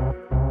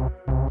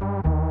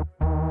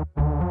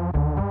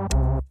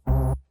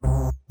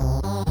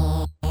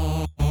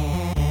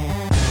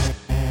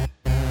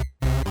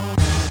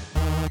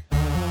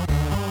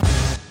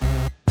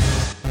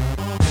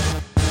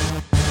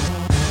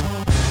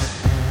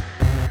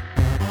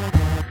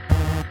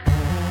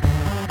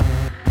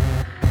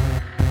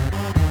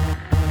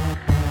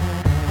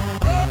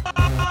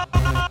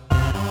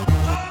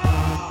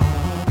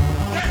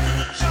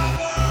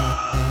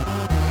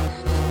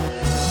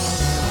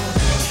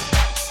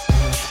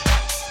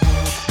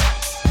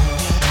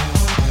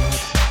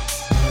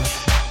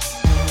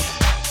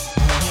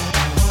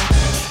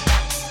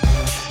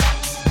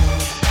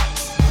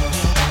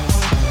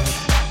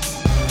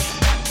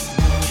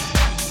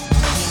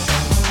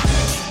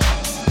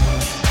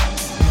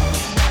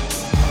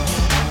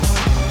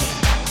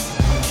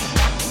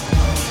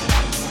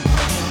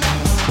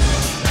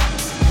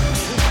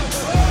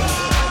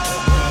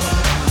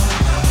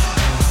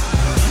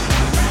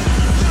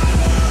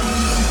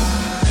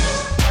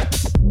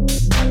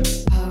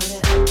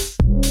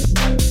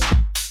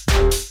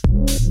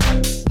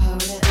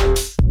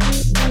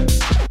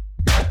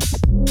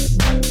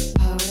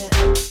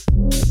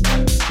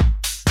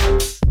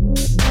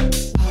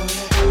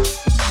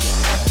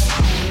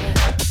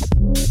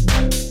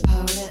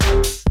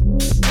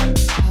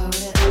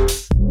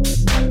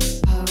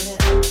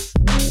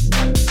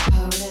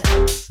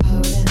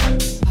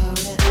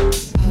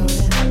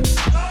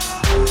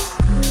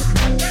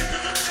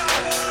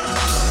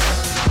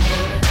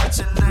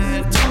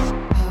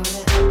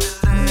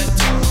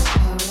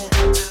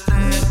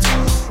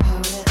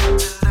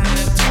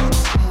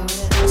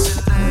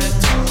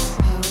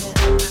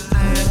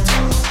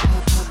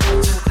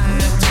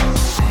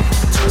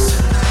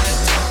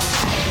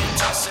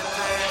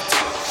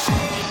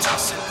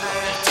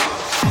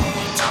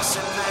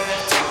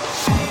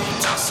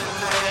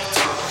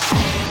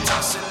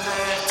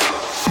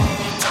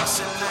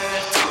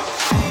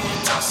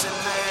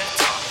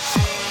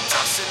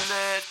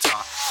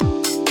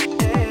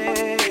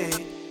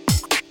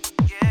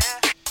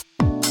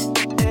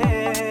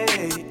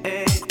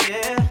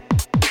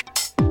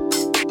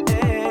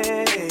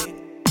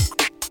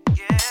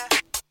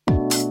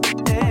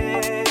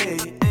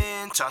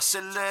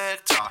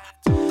 Selector,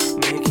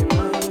 making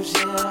moves,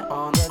 yeah,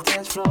 on the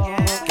dance floor.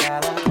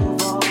 Gotta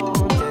move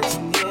on,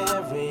 dancing,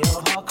 yeah,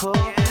 real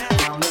hardcore.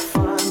 From the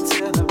front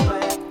to the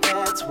back,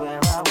 that's where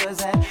I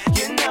was at.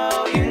 You know,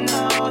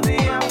 the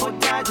apple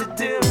died to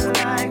do it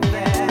like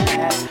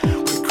that.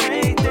 With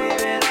Craig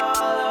David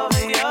all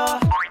over your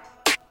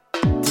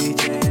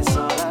DJ, it's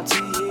all up to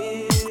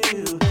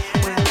you.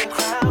 When the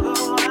crowd go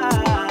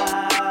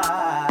wild,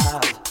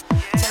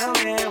 tell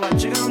me what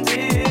you gon' do.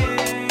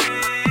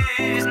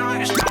 It's not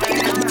your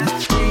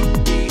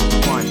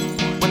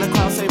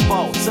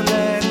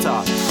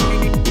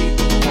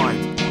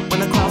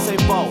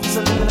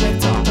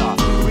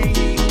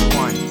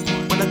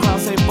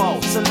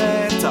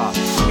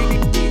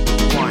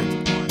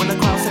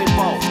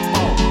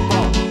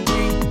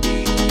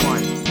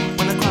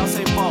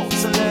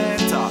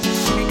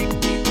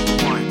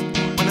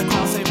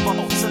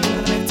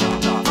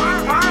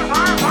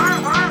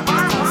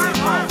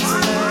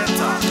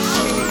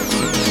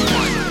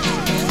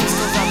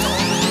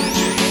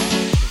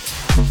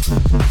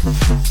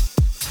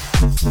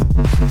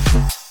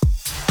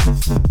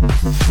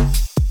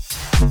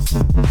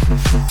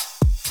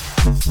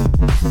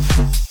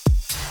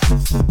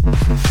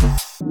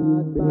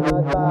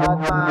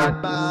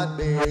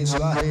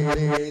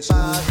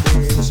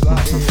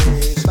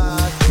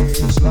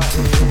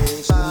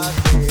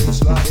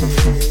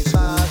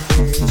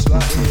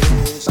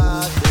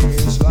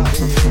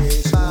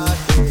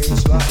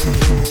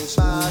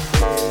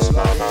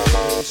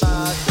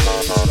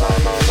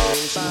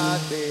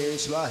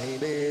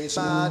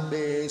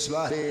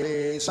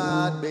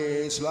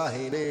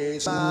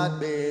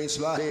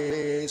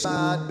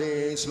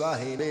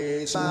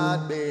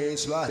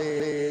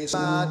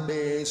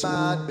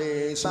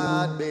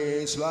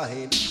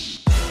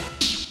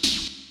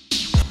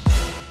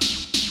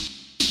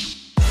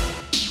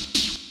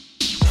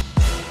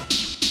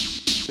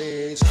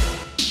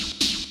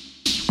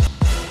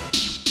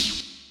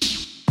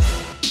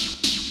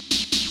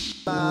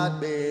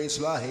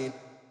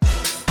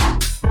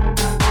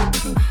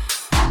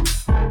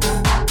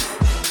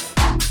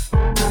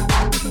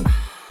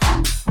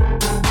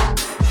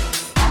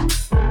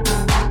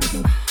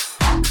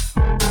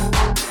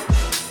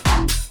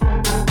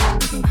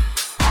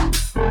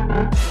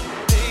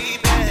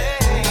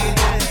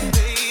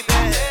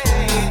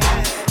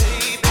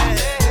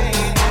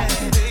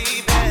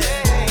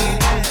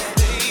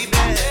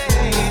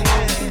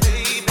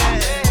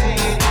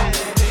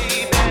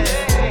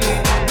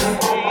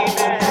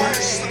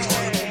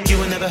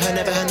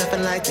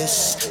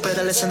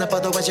Better listen up,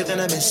 otherwise you're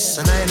gonna miss.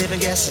 And I ain't even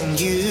guessing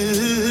you.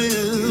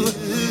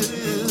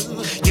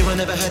 You will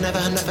never heard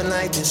nothing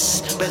like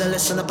this. Better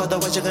listen up,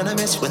 otherwise you're gonna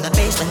miss. When the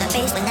bass, when the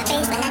bass, when the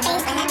bass, when the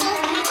bass, when the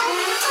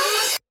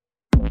bass.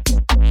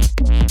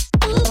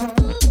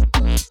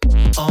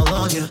 All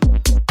on you.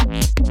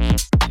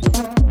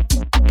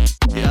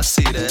 Yeah, I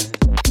see that.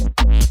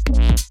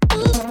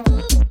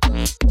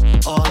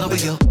 All over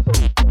you.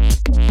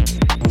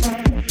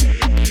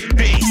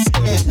 Bass.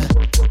 Yeah.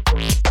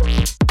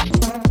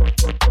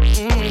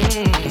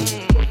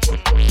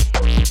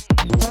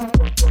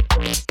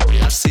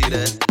 Yeah, I see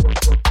that.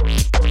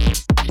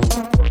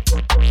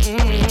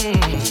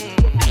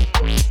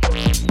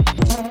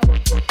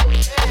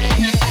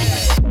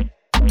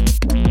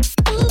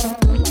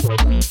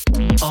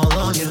 All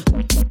on you.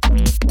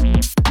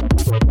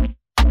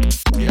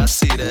 Yeah, I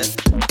see that.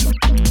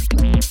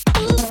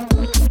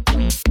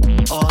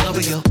 All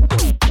over you.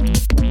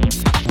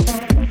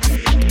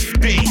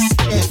 Bass.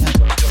 Yeah.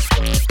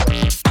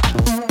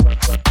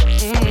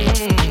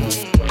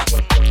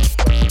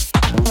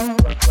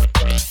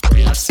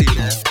 Yeah, I see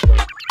that.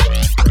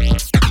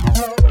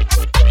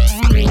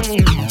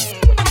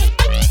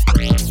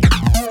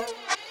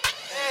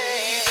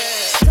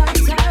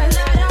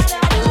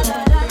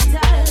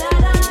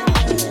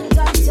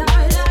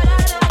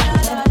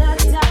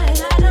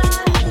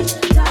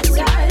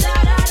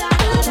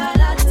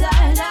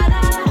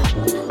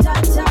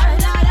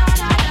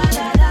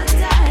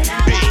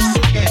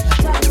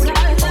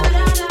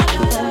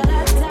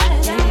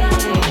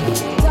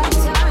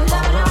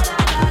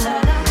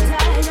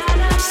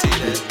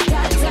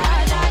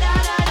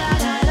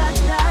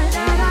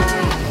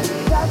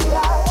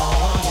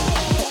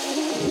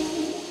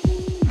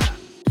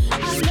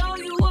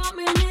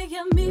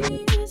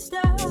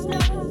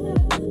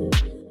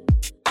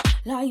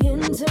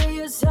 Lying to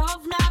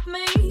yourself, not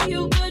me.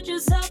 You put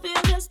yourself in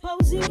this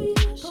position.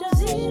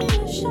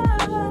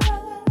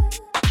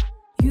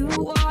 You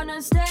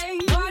wanna stay,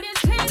 but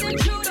it's clear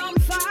that you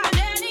don't find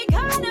any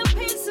kind of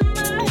peace of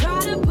mind. Try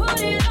to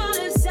put it all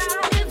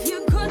aside. If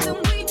you could, then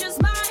we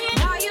just might.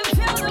 Now you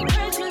feel the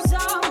pressure's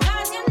on,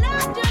 'cause you're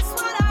not just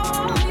what I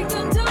want. We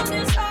can do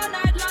this all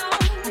night long.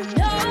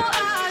 I know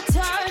I'll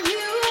turn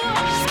you on.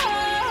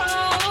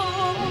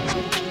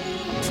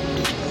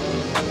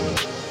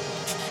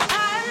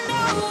 I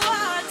know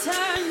I'll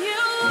turn you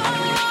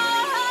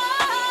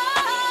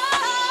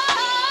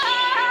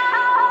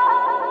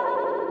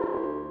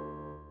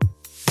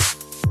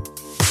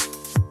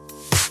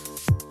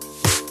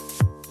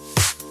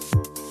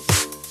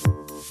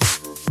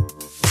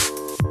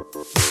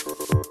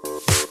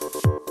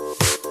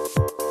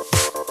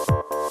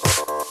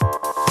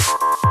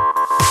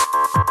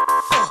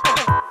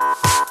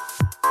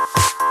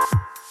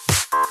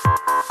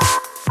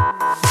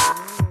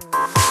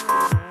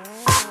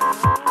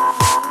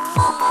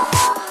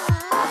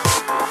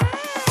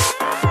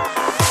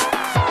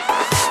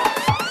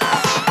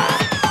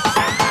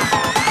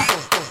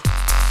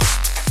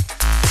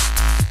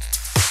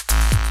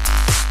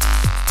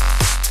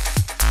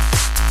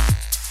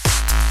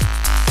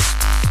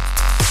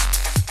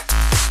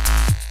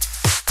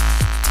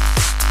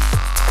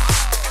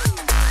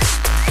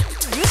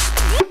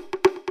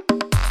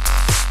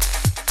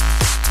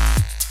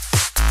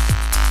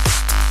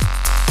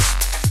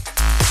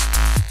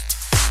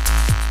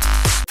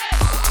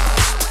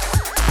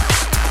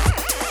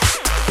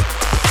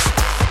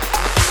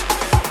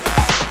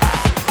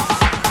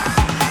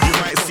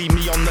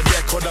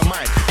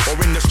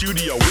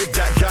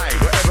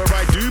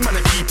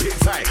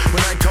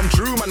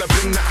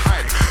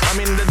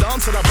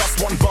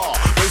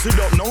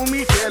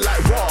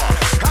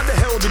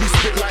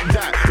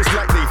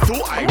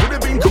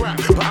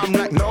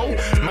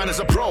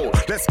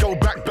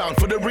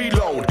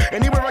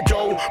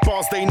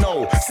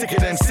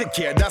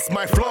Yeah, that's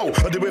my flow.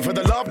 I do it for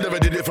the love, never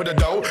did it for the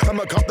dough.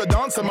 I'ma cop the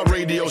dance on my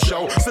radio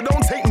show. So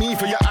don't take me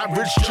for your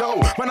average Joe.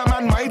 When I'm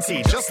on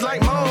mighty, just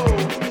like Mo.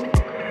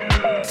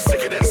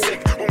 Sicker than sick.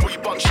 When we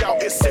bunch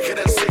out, it's sicker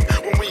than sick.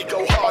 When we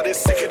go hard, it's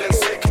sicker than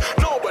sick.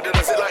 Nobody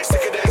does it like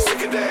sicker than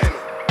sicker than.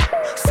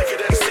 Sicker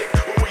than sick.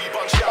 When we bunch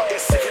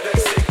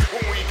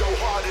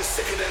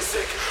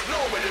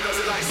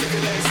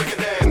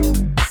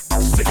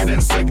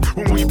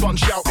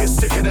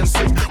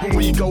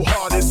go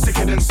hard, it's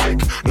sicker than sick.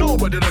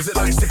 Nobody does it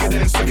like sicker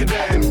than, sicker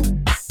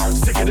than.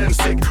 Sicker than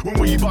sick. When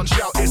we bunch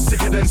out, it's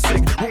sicker than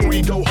sick. When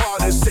we go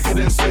hard, it's sicker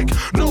than sick.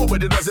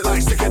 Nobody does it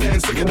like sicker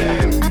than, sicker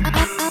than.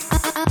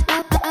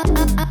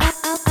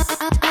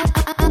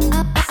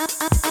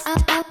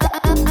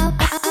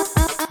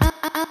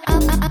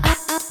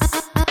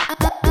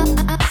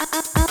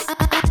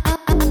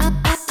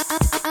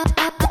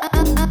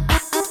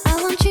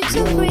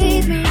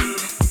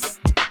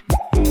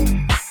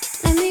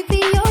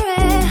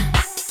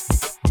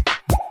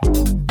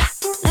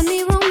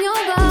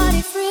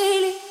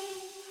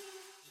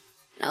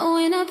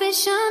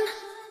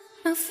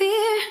 No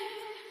fear.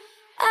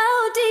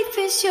 How deep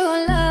is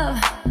your love?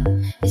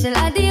 Is it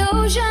like the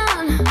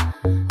ocean?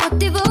 What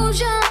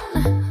devotion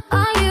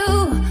are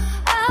you?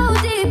 How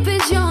deep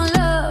is your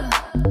love?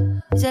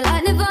 Is it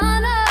like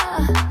Nirvana?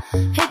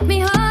 Hit me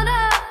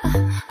harder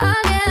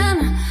again.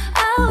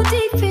 How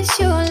deep is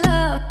your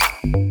love?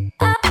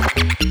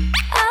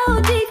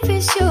 How deep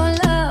is your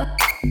love?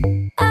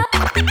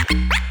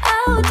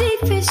 How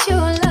deep is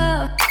your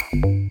love?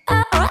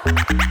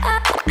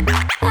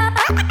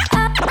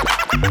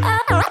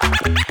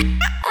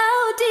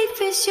 How deep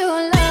is your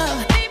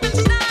love?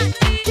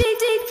 Deep,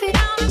 deep, deep, deep,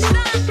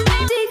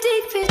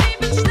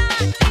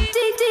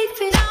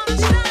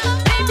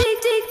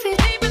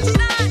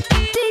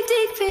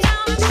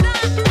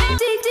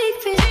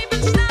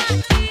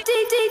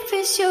 deep, deep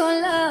is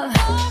your love.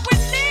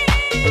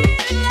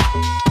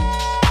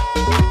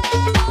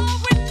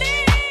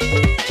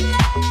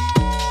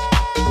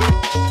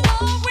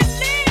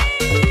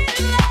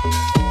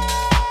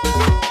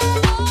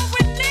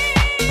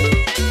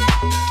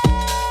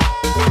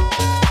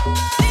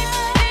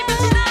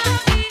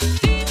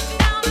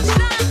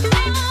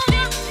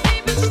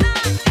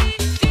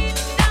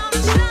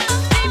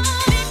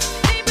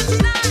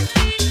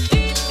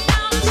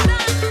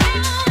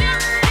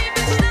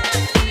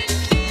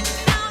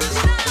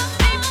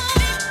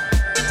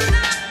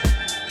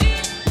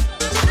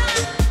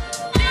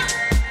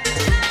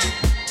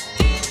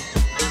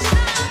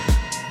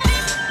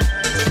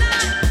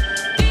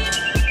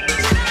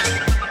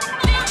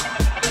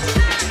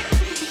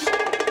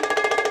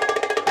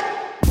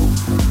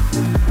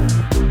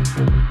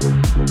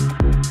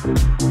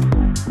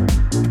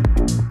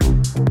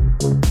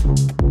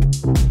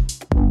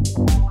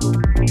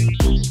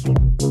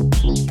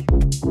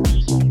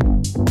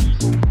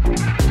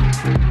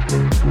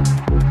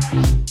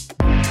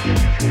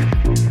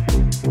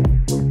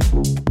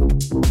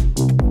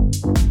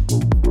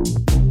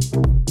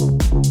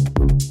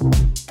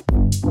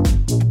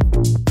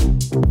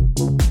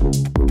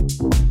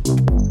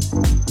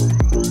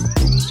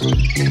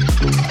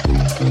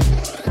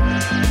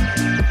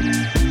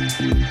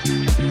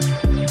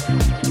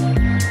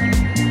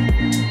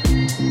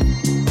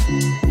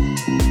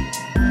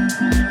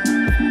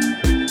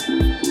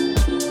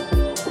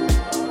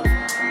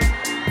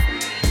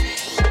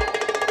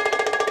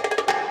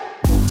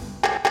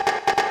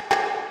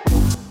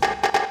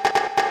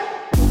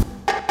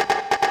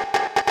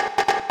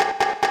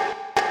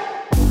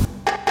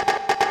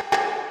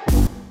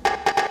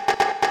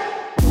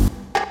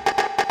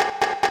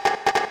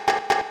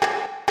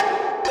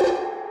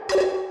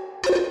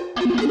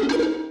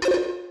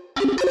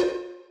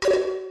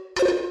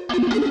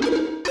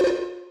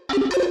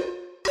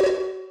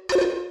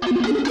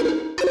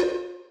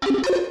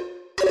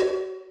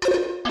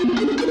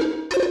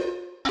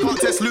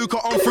 Luca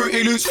on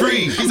Fruity Loops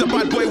free. He's a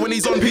bad boy when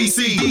he's on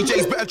PC.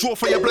 DJs better draw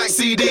for your black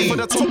CD. For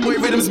the top boy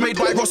rhythms made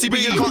by Rossi B.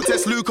 You can't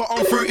test Luca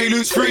on Fruity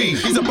Loops free.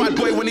 He's a bad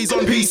boy when he's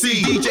on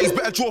PC. DJs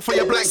better draw for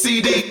your black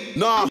CD.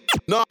 Nah,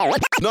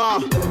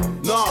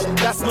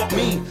 that's not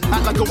me.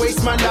 Act like a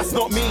waste man, that's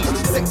not me.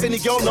 Sex any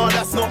girl, nah,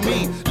 that's not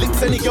me.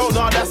 Licks any girl,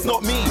 nah, that's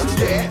not me.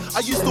 Yeah, I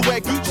used to wear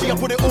Gucci, I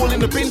put it all in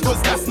the bin,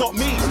 cause that's not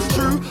me.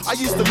 True, I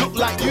used to look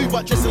like you,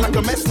 but dressing like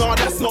a mess, nah,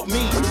 that's not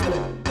me.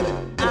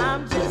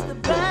 I'm just a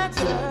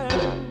bachelor.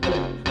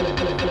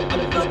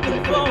 I'm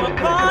looking for a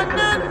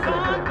partner.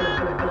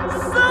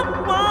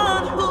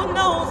 Someone who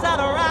knows how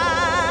to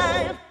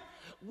ride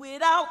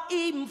without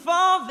even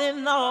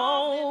falling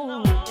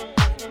on.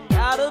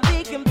 Gotta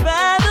be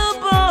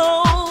compatible.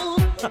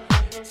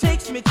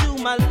 Takes me to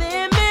my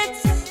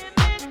limits.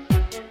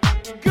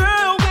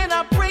 Girl, when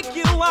I break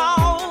you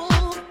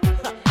off,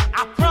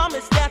 I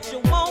promise that you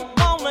won't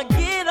wanna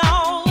get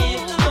on.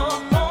 In the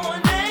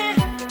morning,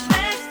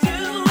 let's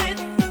do it.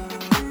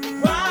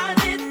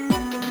 Ride it,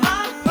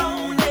 my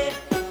pony,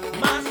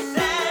 my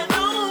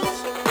saddle's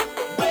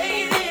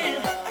waiting.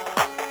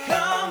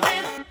 Come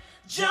and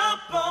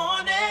jump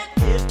on it.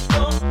 In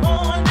the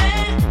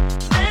morning,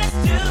 let's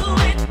do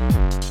it.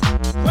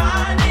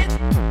 Ride it,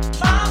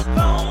 my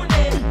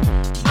pony,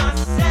 my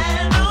saddle.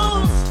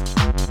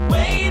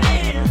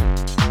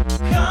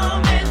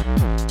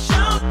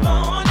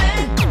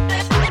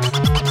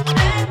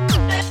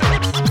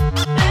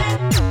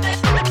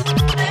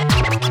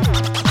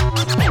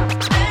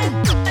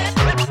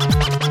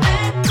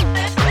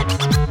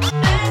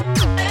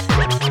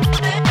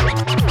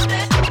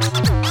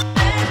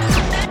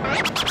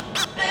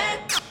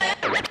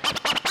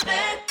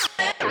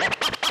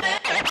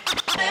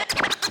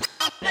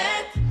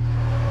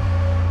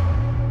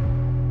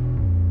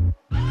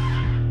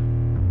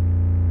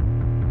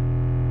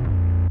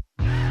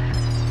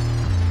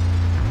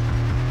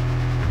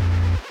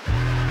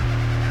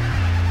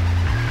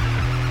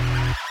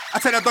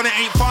 said I done it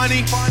ain't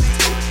funny.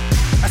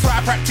 That's why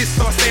I practice,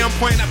 so I stay on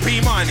point at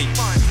P-Money.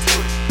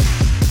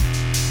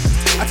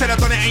 I said I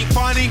done it ain't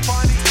funny.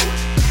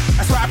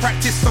 That's why I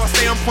practice, so I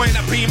stay on point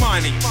at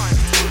P-Money.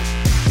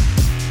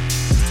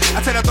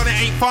 I said I done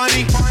it ain't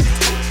funny.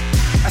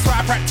 That's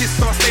why I practice,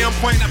 so I stay on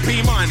point at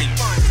P-Money.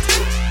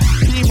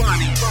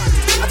 P-Money.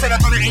 I said I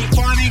done it ain't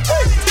funny.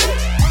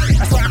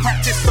 That's why I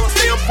practice, so I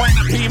stay on point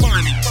at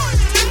P-Money.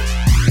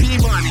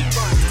 P-Money.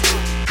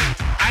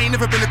 I ain't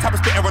never been the type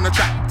of spitter on the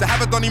track. To have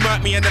a Donny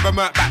murk me and never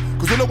murk back.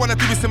 Cause all I wanna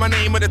do is see my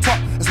name at the top.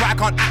 That's why I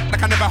can't act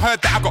like I never heard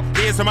that. I got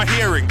ears in my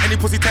hearing. Any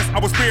pussy test, I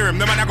will spear him.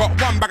 No man, I got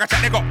one bag of chat,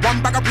 they got one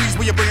bag of breeze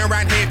where you bring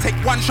around here. Take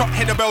one shot,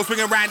 hit the bells,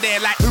 ring around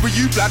there. Like, who are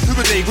you, blood? Who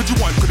are they? What you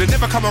want? Could've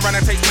never come around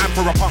and take time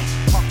for a punk.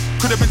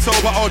 Could've been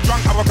sober or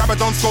drunk, I would grab a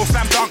Don Skull,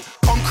 slam dunk.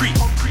 Concrete,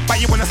 but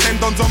you wanna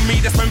send ons on me.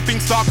 That's when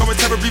things start going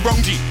terribly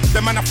wrong, G. The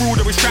man I fool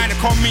that was trying to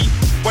con me.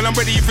 Well, I'm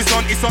ready if it's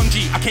on,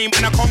 G. I came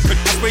and I conquered.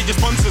 I sprayed your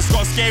sponsors.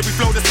 Got a scary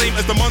flow the same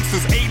as the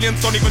monsters. Aliens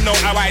don't even know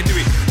how I do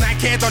it.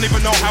 Nike don't even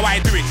know how I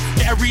do it.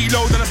 Get a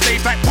reload on the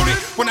stage like bullet.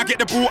 When I get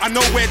the ball, I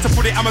know where to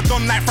put it. I'm a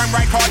don like Frank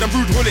Rijkaard and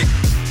Rude Hullet.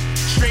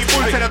 Straight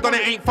bullet. I said I done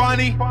it ain't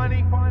funny.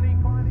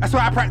 That's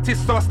why I practice,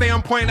 so I stay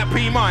on point at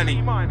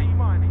P-Money.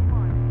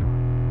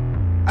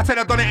 I said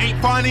I done it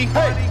ain't funny.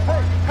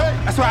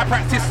 That's why I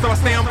practice, so I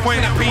stay on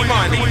point at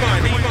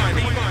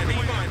P-Money.